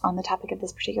 just on the topic of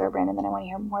this particular brand, and then I want to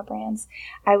hear more brands.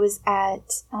 I was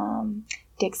at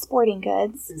Dick's Sporting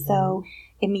Goods. So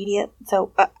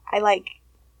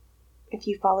if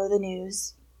you follow the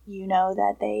news, you know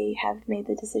that they have made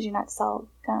the decision not to sell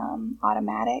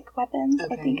automatic weapons,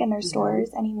 I think, in their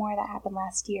stores anymore. That happened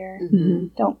last year.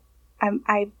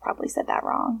 I probably said that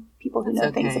wrong. People who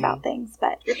know things about things.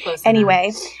 But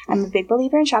anyway, I'm a big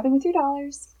believer in shopping with your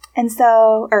dollars. And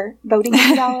so, or voting with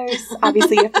your dollars.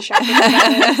 Obviously, you have to shop with your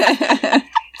dollars.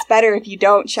 better if you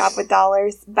don't shop with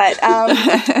dollars. But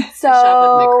so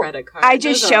shop with my credit card. I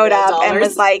just showed up and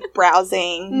was like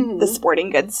browsing Mm-hmm. the sporting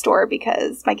goods store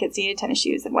because my kids needed tennis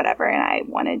shoes and whatever, and I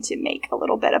wanted to make a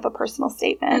little bit of a personal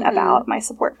statement about my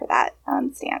support for that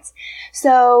stance.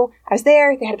 So I was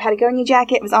there. They had a Patagonia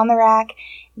jacket. It was on the rack,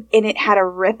 and it had a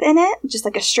rip in it, just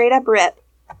like a straight up rip.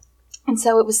 And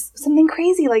so it was something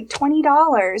crazy, like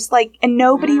 $20, like, and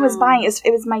nobody was buying it.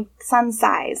 It was my son's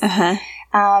size.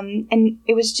 And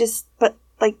it was just, but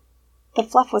like the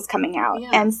fluff was coming out.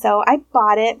 Yeah. And so I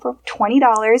bought it for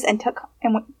 $20 and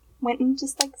went and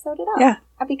just like sewed it up. Yeah.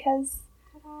 Because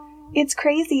it's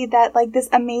crazy that like this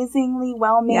amazingly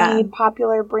well-made,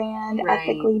 popular brand,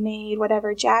 ethically made,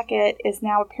 whatever jacket is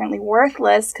now apparently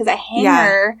worthless because a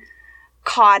hanger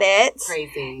caught it.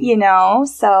 Crazy. You know,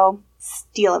 so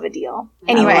steal of a deal.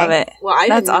 Anyway. I love it. Well, I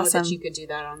That's didn't know awesome. that you could do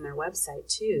that on their website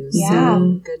too. Yeah.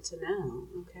 So good to know.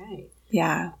 Okay.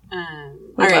 Yeah. All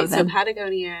We right. love So them.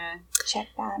 Patagonia. Check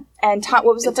that. And Tom,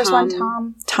 what was the first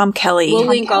one? Tom Kelly. We'll Tom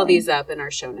link all Kelly. these up in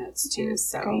our show notes too.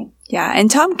 So Great. Yeah,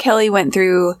 and Tom Kelly went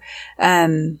through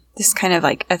this kind of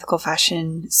like ethical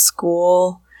fashion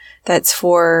school that's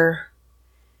for,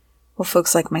 well,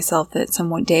 folks like myself that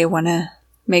some day want to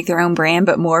make their own brand,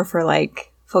 but more for like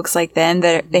folks like them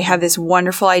that they have this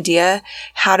wonderful idea.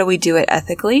 How do we do it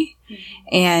ethically?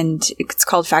 And it's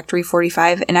called Factory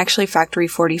 45. And actually Factory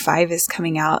 45 is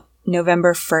coming out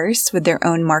November 1st with their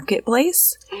own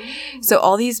marketplace. So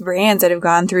all these brands that have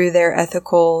gone through their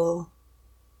ethical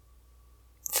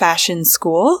fashion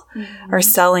school are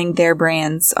selling their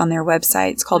brands on their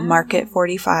website. It's called Market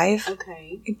 45.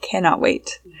 Okay. I cannot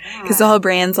wait. Because all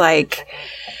brands like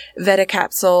Veta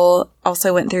Capsule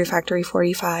also went through Factory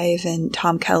 45 and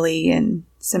Tom Kelly and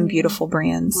some beautiful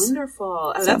brands.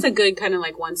 Wonderful. Oh, So- that's a good kind of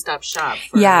like one-stop shop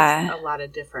for Yeah. a lot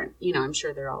of different, I'm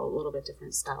sure they're all a little bit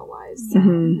different style-wise. So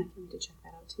Mhm. I need to check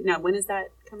that out too. Now, when is that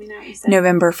coming out, you said?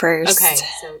 November 1st. Okay,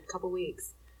 so a couple weeks.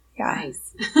 Yeah.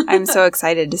 Nice. I'm so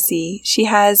excited to see. She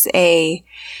has you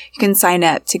can sign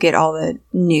up to get all the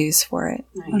news for it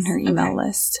Nice. on her email Okay.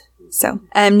 list. So,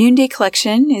 Noonday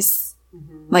Collection is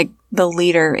like the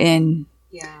leader in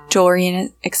Yeah. jewelry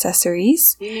and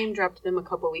accessories. You name dropped them a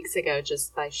couple weeks ago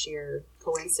just by sheer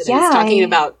coincidence, Yeah, talking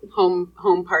about home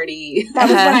party.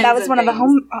 That was one of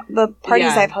things. the parties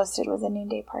Yeah. I've hosted was a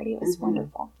noonday party. It was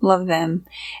wonderful. Love them.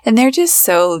 And they're just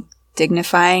so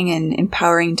dignifying and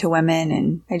empowering to women.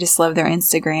 And I just love their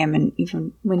Instagram. And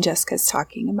even when Jessica's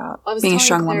talking about I was being a telling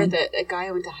strong Claire woman. that a guy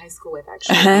I went to high school with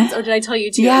actually. Uh-huh. Or did I tell you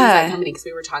too? Yeah. It was that company because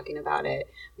we were talking about it.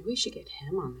 Maybe we should get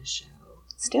him on the show.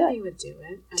 Let's do it. He would do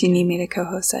it. Do you need me to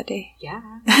co-host that day? Yeah.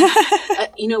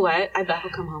 You know what? I bet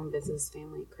he'll come home and visit his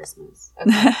family at Christmas.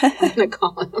 Okay. I'm going to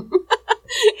call him.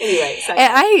 Anyway. So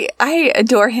And I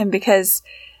adore him because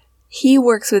he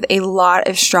works with a lot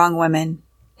of strong women.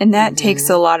 And that takes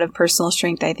a lot of personal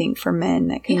strength, I think, for men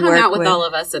that he can hung work out with all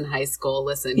of us in high school.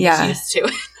 Listen, Yeah. he's used to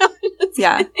it.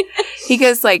 Yeah. He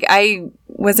goes like, I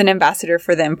was an ambassador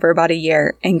for them for about a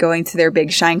year and going to their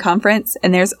big Shine conference.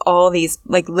 And there's all these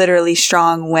like literally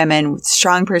strong women with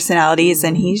strong personalities.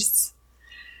 And he's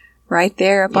right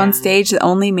there up on stage, the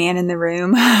only man in the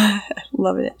room.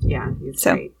 Love it. Yeah, he's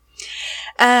So, great.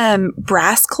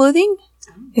 Brass Clothing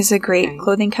is a great Okay.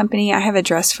 clothing company. I have a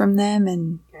dress from them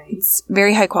and Okay. it's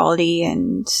very high quality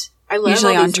and I love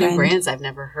usually all on these new trend. brands I've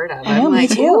never heard of. I know, I'm me like,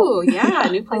 too. ooh, yeah,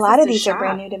 new A places lot of to these shop. are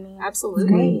brand new to me. Absolutely.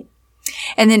 Great.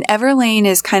 And then Everlane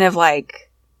is kind of like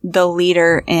the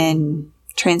leader in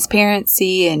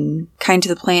transparency and kind to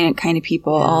the planet, kind of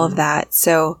people, all of that.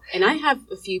 So, And I have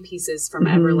a few pieces from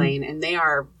Mm-hmm. Everlane, and they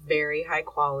are very high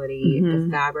quality. The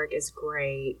fabric is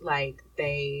great. Like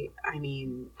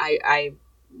I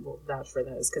will vouch for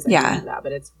those because I Yeah. know that,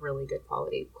 but it's really good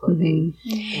quality clothing.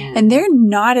 and they're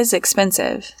not as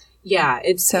expensive.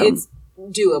 it's So- it's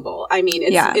doable. I mean,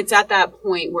 it's at that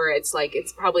point where it's like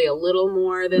it's probably a little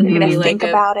more than I'm maybe gonna like think a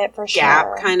about it for Gap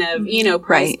sure. kind of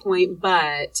price Right. point,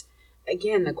 but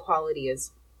again, the quality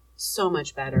is so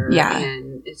much better. Yeah.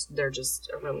 and they're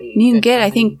just a really And you can good get, I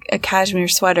company. think, a cashmere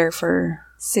sweater for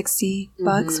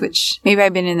 $60, which maybe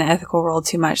I've been in the ethical world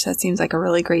too much. That seems like a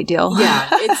really great deal. Yeah,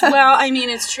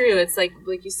 it's true. It's like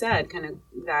you said, kind of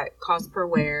that cost per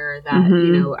wear. That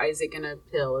is it going to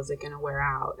pill? Is it going to wear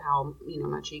out? How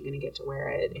much are you going to get to wear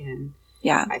it? And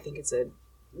Yeah. I think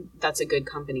that's a good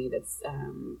company that's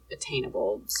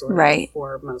attainable sort of Right.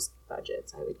 for most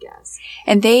budgets, I would guess.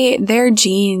 And their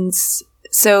jeans,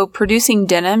 so producing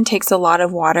denim takes a lot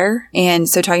of water. And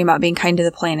so talking about being kind to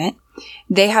the planet,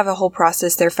 they have a whole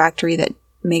process, their factory that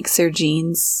makes their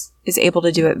jeans is able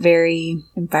to do it very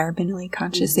environmentally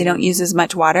conscious. They don't use as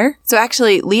much water. So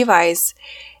actually Levi's,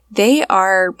 They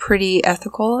are pretty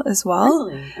ethical as well.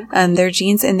 Really? Okay. Their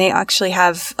jeans, and they actually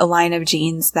have a line of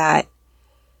jeans that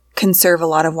conserve a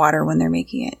lot of water when they're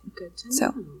making it. Good to So,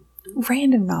 know.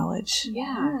 random knowledge.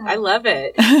 Yeah, I love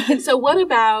it. And so what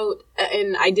about,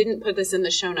 and I didn't put this in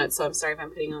the show notes, so I'm sorry if I'm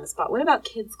putting you on the spot. What about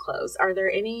kids' clothes? Are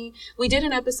there any, we did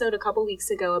an episode a couple weeks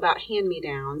ago about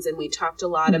hand-me-downs, and we talked a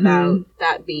lot about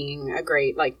that being a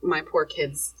great, like, my poor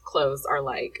kids' clothes are,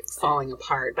 like, falling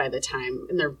apart by the time,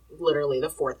 and they're literally the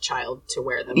fourth child to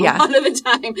wear them a lot of the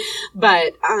time.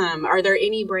 But are there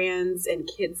any brands in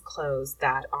kids' clothes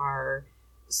that are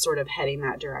sort of heading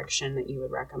that direction that you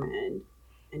would recommend?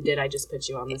 And did I just put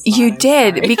you on the spot? You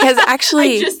did, because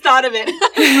actually... I just thought of it.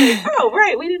 Like, oh,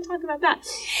 right. We didn't talk about that.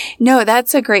 No,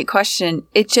 that's a great question.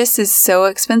 It just is so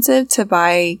expensive to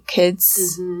buy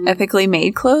kids ethically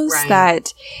made clothes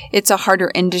that it's a harder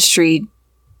industry.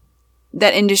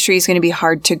 That industry is going to be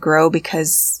hard to grow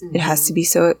because it has to be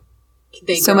so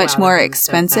much more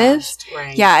expensive. So fast,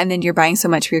 right. Yeah, and then you're buying so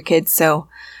much for your kids. So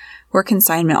we're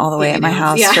consignment all the way at my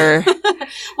house for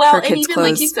well, for and kids' even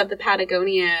clothes. like you said, the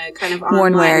Patagonia kind of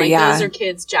Worn online, wear, like yeah. those are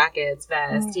kids' jackets,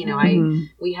 vests. You know,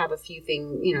 we have a few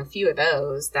of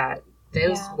those that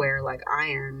wear like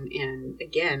iron. And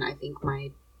again, I think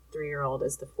my 3-year-old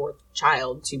is the fourth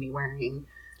child to be wearing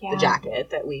the jacket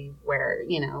that we wear,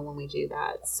 you know, when we do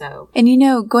that. So, and you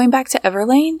know, going back to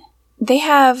Everlane, they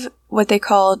have what they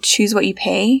call Choose What You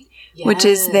Pay, which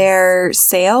is their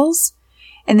sales.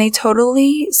 And they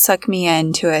totally suck me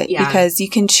into it because you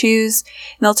can choose,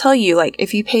 and they'll tell you, like,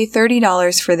 if you pay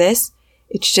 $30 for this,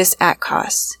 it's just at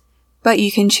cost. But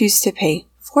you can choose to pay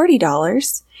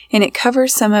 $40, and it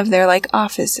covers some of their, like,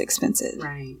 office expenses.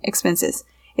 Right.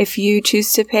 If you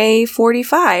choose to pay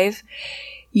 $45,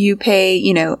 you pay,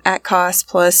 you know, at cost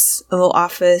plus a little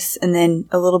office and then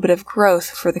a little bit of growth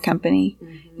for the company.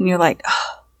 And you're like,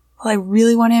 oh, well, I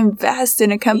really want to invest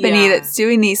in a company that's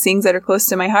doing these things that are close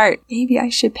to my heart. Maybe I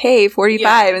should pay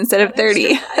 $45 instead of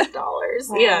 $30. $5.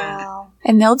 Wow. Yeah.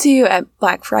 And they'll do at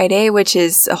Black Friday, which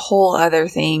is a whole other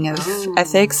thing of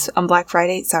ethics on Black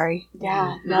Friday. Sorry.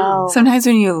 Yeah. No. Sometimes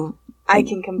when you I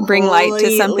can completely bring light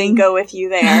to something, go with you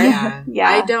there.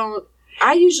 Yeah.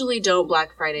 I usually don't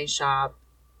Black Friday shop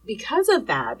because of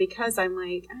that. Because I'm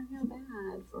like, I feel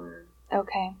bad for.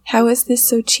 Okay. How is this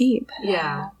so cheap?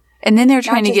 Yeah. And then they're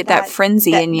trying to Not get just that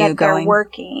frenzy in you that going. They're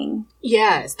working.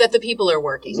 Yes, that the people are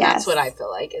working. Yes. That's what I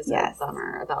feel like is a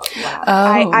bummer about that.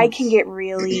 I can get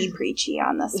really preachy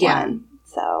on this one.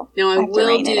 So no, I have to will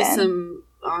rein do it in. some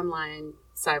online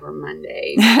Cyber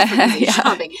Monday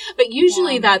shopping, but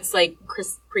usually that's like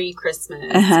pre-Christmas.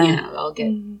 You know, I'll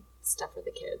get stuff for the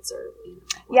kids or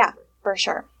whatever. for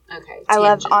sure. Okay, I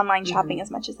love online shopping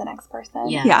as much as the next person.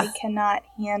 Yeah. I cannot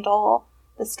handle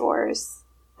the stores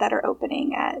that are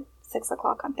opening at 6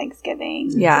 o'clock on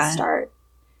Thanksgiving to start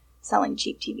selling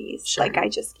cheap TVs. Sure. Like, I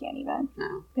just can't even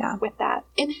with that.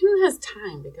 And who has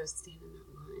time to go stand in that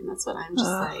line? That's what I'm just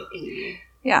like.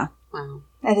 Yeah. Wow.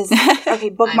 That is okay.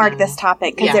 Bookmark this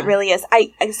topic because it really is.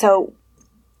 So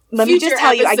let me Future just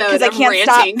tell you, because I can't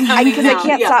stop. Because I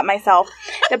can't stop myself.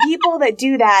 The people that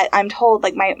do that, I'm told,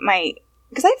 like my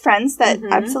because I have friends that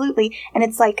absolutely, and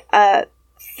it's like a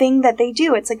thing that they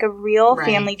do. It's like a real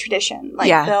family tradition. Like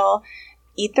they'll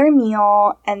eat their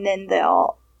meal and then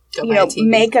they'll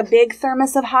make a big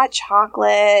thermos of hot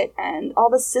chocolate, and all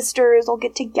the sisters will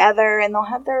get together and they'll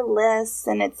have their lists,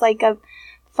 and it's like a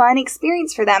fun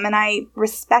experience for them. And I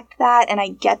respect that and I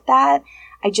get that.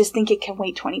 I just think it can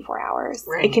wait 24 hours.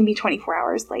 Right. It can be 24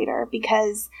 hours later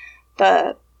because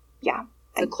the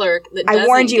clerk that I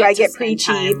warned you I get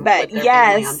preachy, but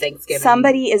yes,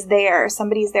 somebody is there.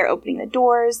 Somebody is there opening the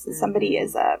doors. Somebody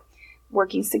is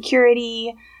working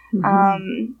security.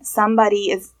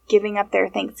 Somebody is giving up their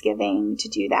Thanksgiving to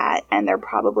do that, and they're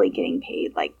probably getting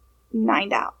paid like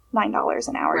 $9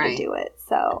 an hour to do it.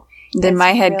 So then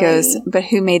my head goes, but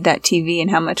who made that TV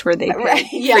and how much were they paid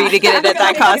for you to get it at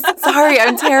that cost? Sorry,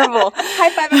 I'm terrible. High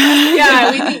five.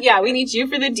 We need you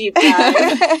for the deep dive.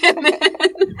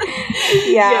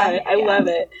 I love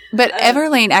it. But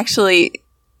Everlane actually,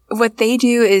 what they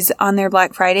do is on their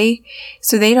Black Friday,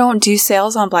 so they don't do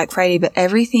sales on Black Friday, but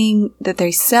everything that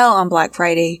they sell on Black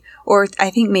Friday, or I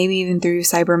think maybe even through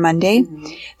Cyber Monday,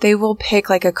 they will pick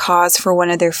like a cause for one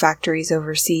of their factories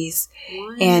overseas.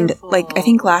 Wonderful. And like, I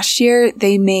think last year with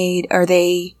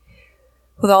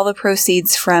all the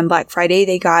proceeds from Black Friday,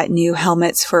 they got new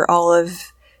helmets for all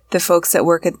of the folks that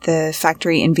work at the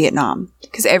factory in Vietnam.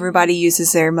 Because everybody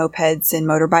uses their mopeds and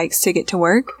motorbikes to get to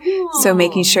work. Cool. So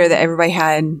making sure that everybody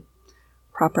had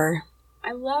proper...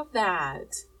 I love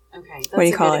that. Okay. That's what do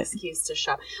you call it? Excuse to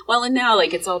shop. Well, and now,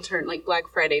 like, it's all turned, like, Black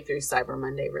Friday through Cyber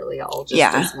Monday really all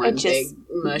just is one big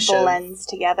mush blends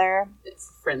together.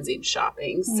 It's frenzied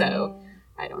shopping. So,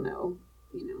 I don't know,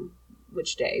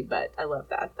 which day, but I love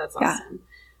that. That's awesome. Yeah.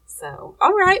 So,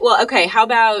 all right. Well, okay. How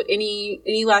about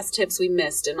any last tips we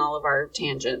missed in all of our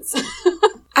tangents?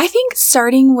 I think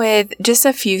starting with just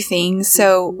a few things.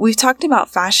 So we've talked about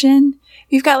fashion.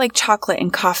 We've got like chocolate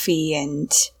and coffee,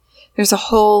 and there's a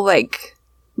whole like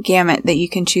gamut that you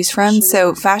can choose from. Sure.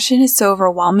 So fashion is so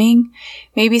overwhelming.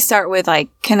 Maybe start with like,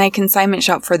 can I consignment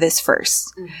shop for this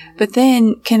first? Mm-hmm. But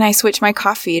then can I switch my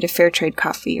coffee to fair trade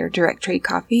coffee or direct trade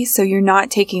coffee? So you don't have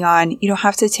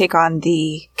to take on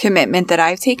the commitment that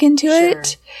I've taken to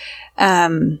it.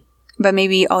 But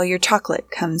maybe all your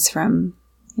chocolate comes from,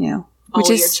 all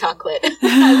your chocolate.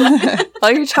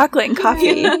 All your chocolate and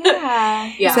coffee.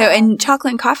 Yeah. So, and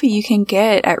chocolate and coffee you can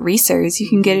get at Reese's. You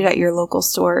can get it at your local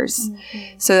stores.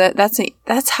 Mm-hmm. So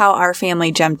that's how our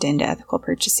family jumped into ethical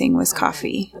purchasing was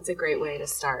coffee. That's a great way to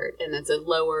start. And it's a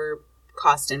lower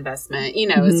cost investment,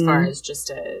 as far as just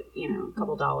a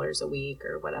couple dollars a week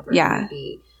or whatever it might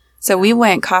be. So we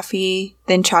went coffee,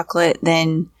 then chocolate,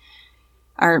 then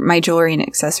my jewelry and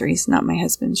accessories, not my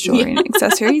husband's jewelry and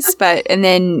accessories, and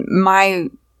then my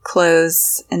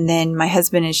clothes, and then my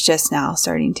husband is just now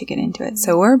starting to get into it.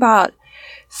 So we're about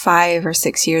 5 or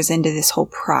 6 years into this whole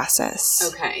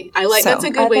process. Okay. That's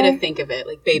a good way to think of it,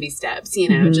 like baby steps,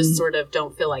 just sort of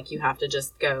don't feel like you have to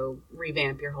just go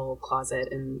revamp your whole closet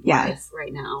and life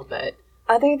right now. But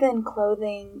other than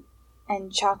clothing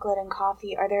and chocolate and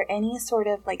coffee, are there any sort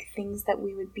of like things that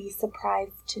we would be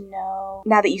surprised to know?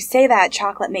 Now that you say that,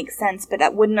 chocolate makes sense, but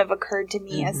that wouldn't have occurred to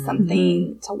me as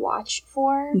something to watch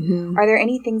for. Mm-hmm. Are there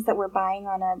any things that we're buying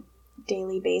on a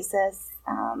daily basis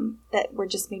that we're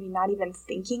just maybe not even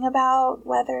thinking about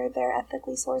whether they're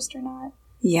ethically sourced or not?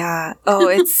 Yeah. Oh,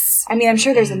 it's... I mean, I'm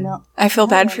sure there's a I feel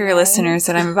bad for your listeners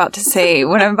that I'm about to say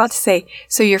what I'm about to say.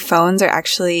 So your phones are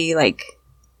actually like...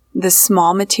 the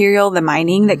small material, the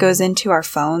mining that goes into our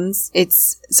phones,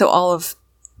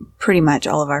 pretty much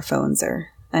all of our phones are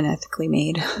unethically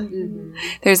made. Mm-hmm.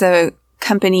 There's a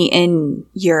company in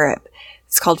Europe,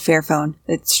 it's called Fairphone,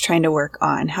 that's trying to work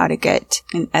on how to get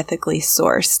an ethically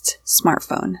sourced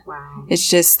smartphone. Wow. It's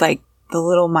just like the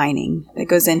little mining that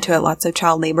goes into it, lots of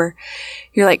child labor.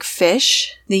 You're like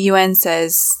fish. The UN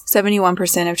says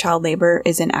 71% of child labor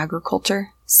is in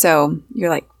agriculture. So you're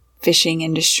like fishing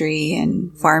industry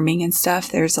and farming and stuff,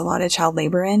 there's a lot of child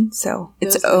labor in. So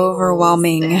it's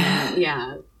overwhelming.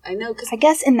 Yeah, I know. I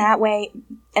guess in that way,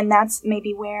 and that's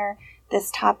maybe where this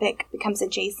topic becomes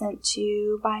adjacent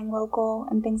to buying local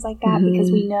and things like that, because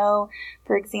we know,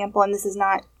 for example, and this is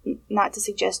not to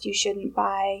suggest you shouldn't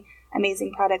buy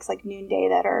amazing products like Noonday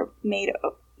that are made,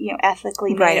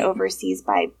 ethically made overseas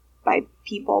by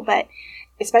people, but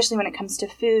especially when it comes to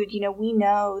food, we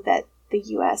know that the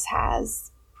U.S.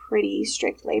 has pretty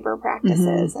strict labor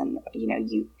practices, and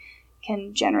you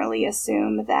can generally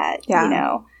assume that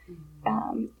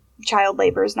child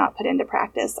labor is not put into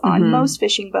practice on most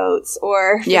fishing boats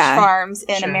or fish farms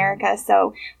in America.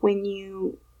 So when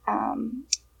you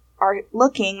are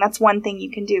looking, that's one thing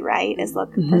you can do, right, is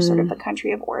look for sort of the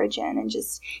country of origin. And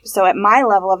just so at my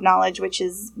level of knowledge, which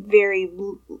is very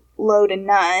low to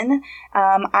none,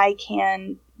 I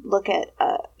can look at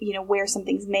where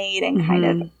something's made and kind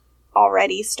of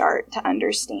already start to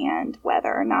understand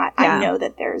whether or not I know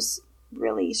that there's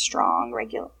really strong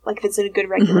if it's a good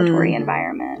regulatory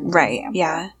environment. Right.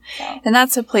 Yeah. So. And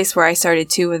that's a place where I started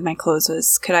too with my clothes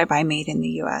was, could I buy made in the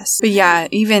U.S.? But yeah,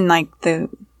 even like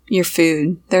your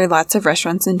food, there are lots of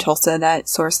restaurants in Tulsa that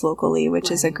source locally,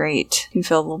 which is you can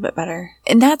feel a little bit better.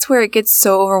 And that's where it gets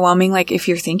so overwhelming. Like if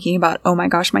you're thinking about, oh my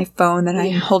gosh, my phone that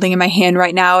I'm holding in my hand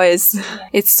right now it's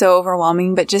so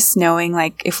overwhelming. But just knowing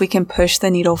like if we can push the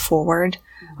needle forward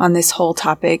on this whole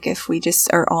topic, if we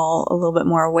just are all a little bit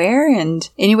more aware, and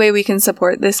any way we can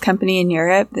support this company in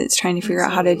Europe that's trying to figure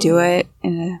out how to do it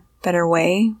in a better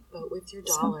way. Vote with your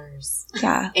dollars. So,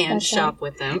 yeah. And shop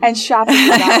with them. And shop with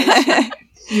your dollars.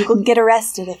 You will get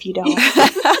arrested if you don't.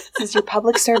 This is your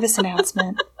public service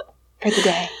announcement for the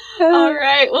day. All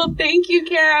right. Well, thank you,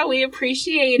 Kara. We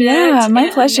appreciate it. Yeah,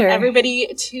 my pleasure. Everybody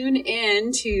tune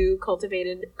in to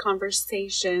Cultivated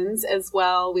Conversations as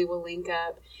well. We will link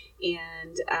up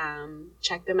and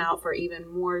check them out for even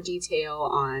more detail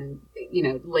on,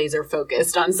 laser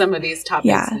focused on some of these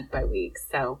topics week by week.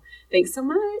 So thanks so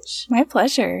much. My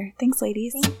pleasure. Thanks,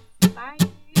 ladies. Bye.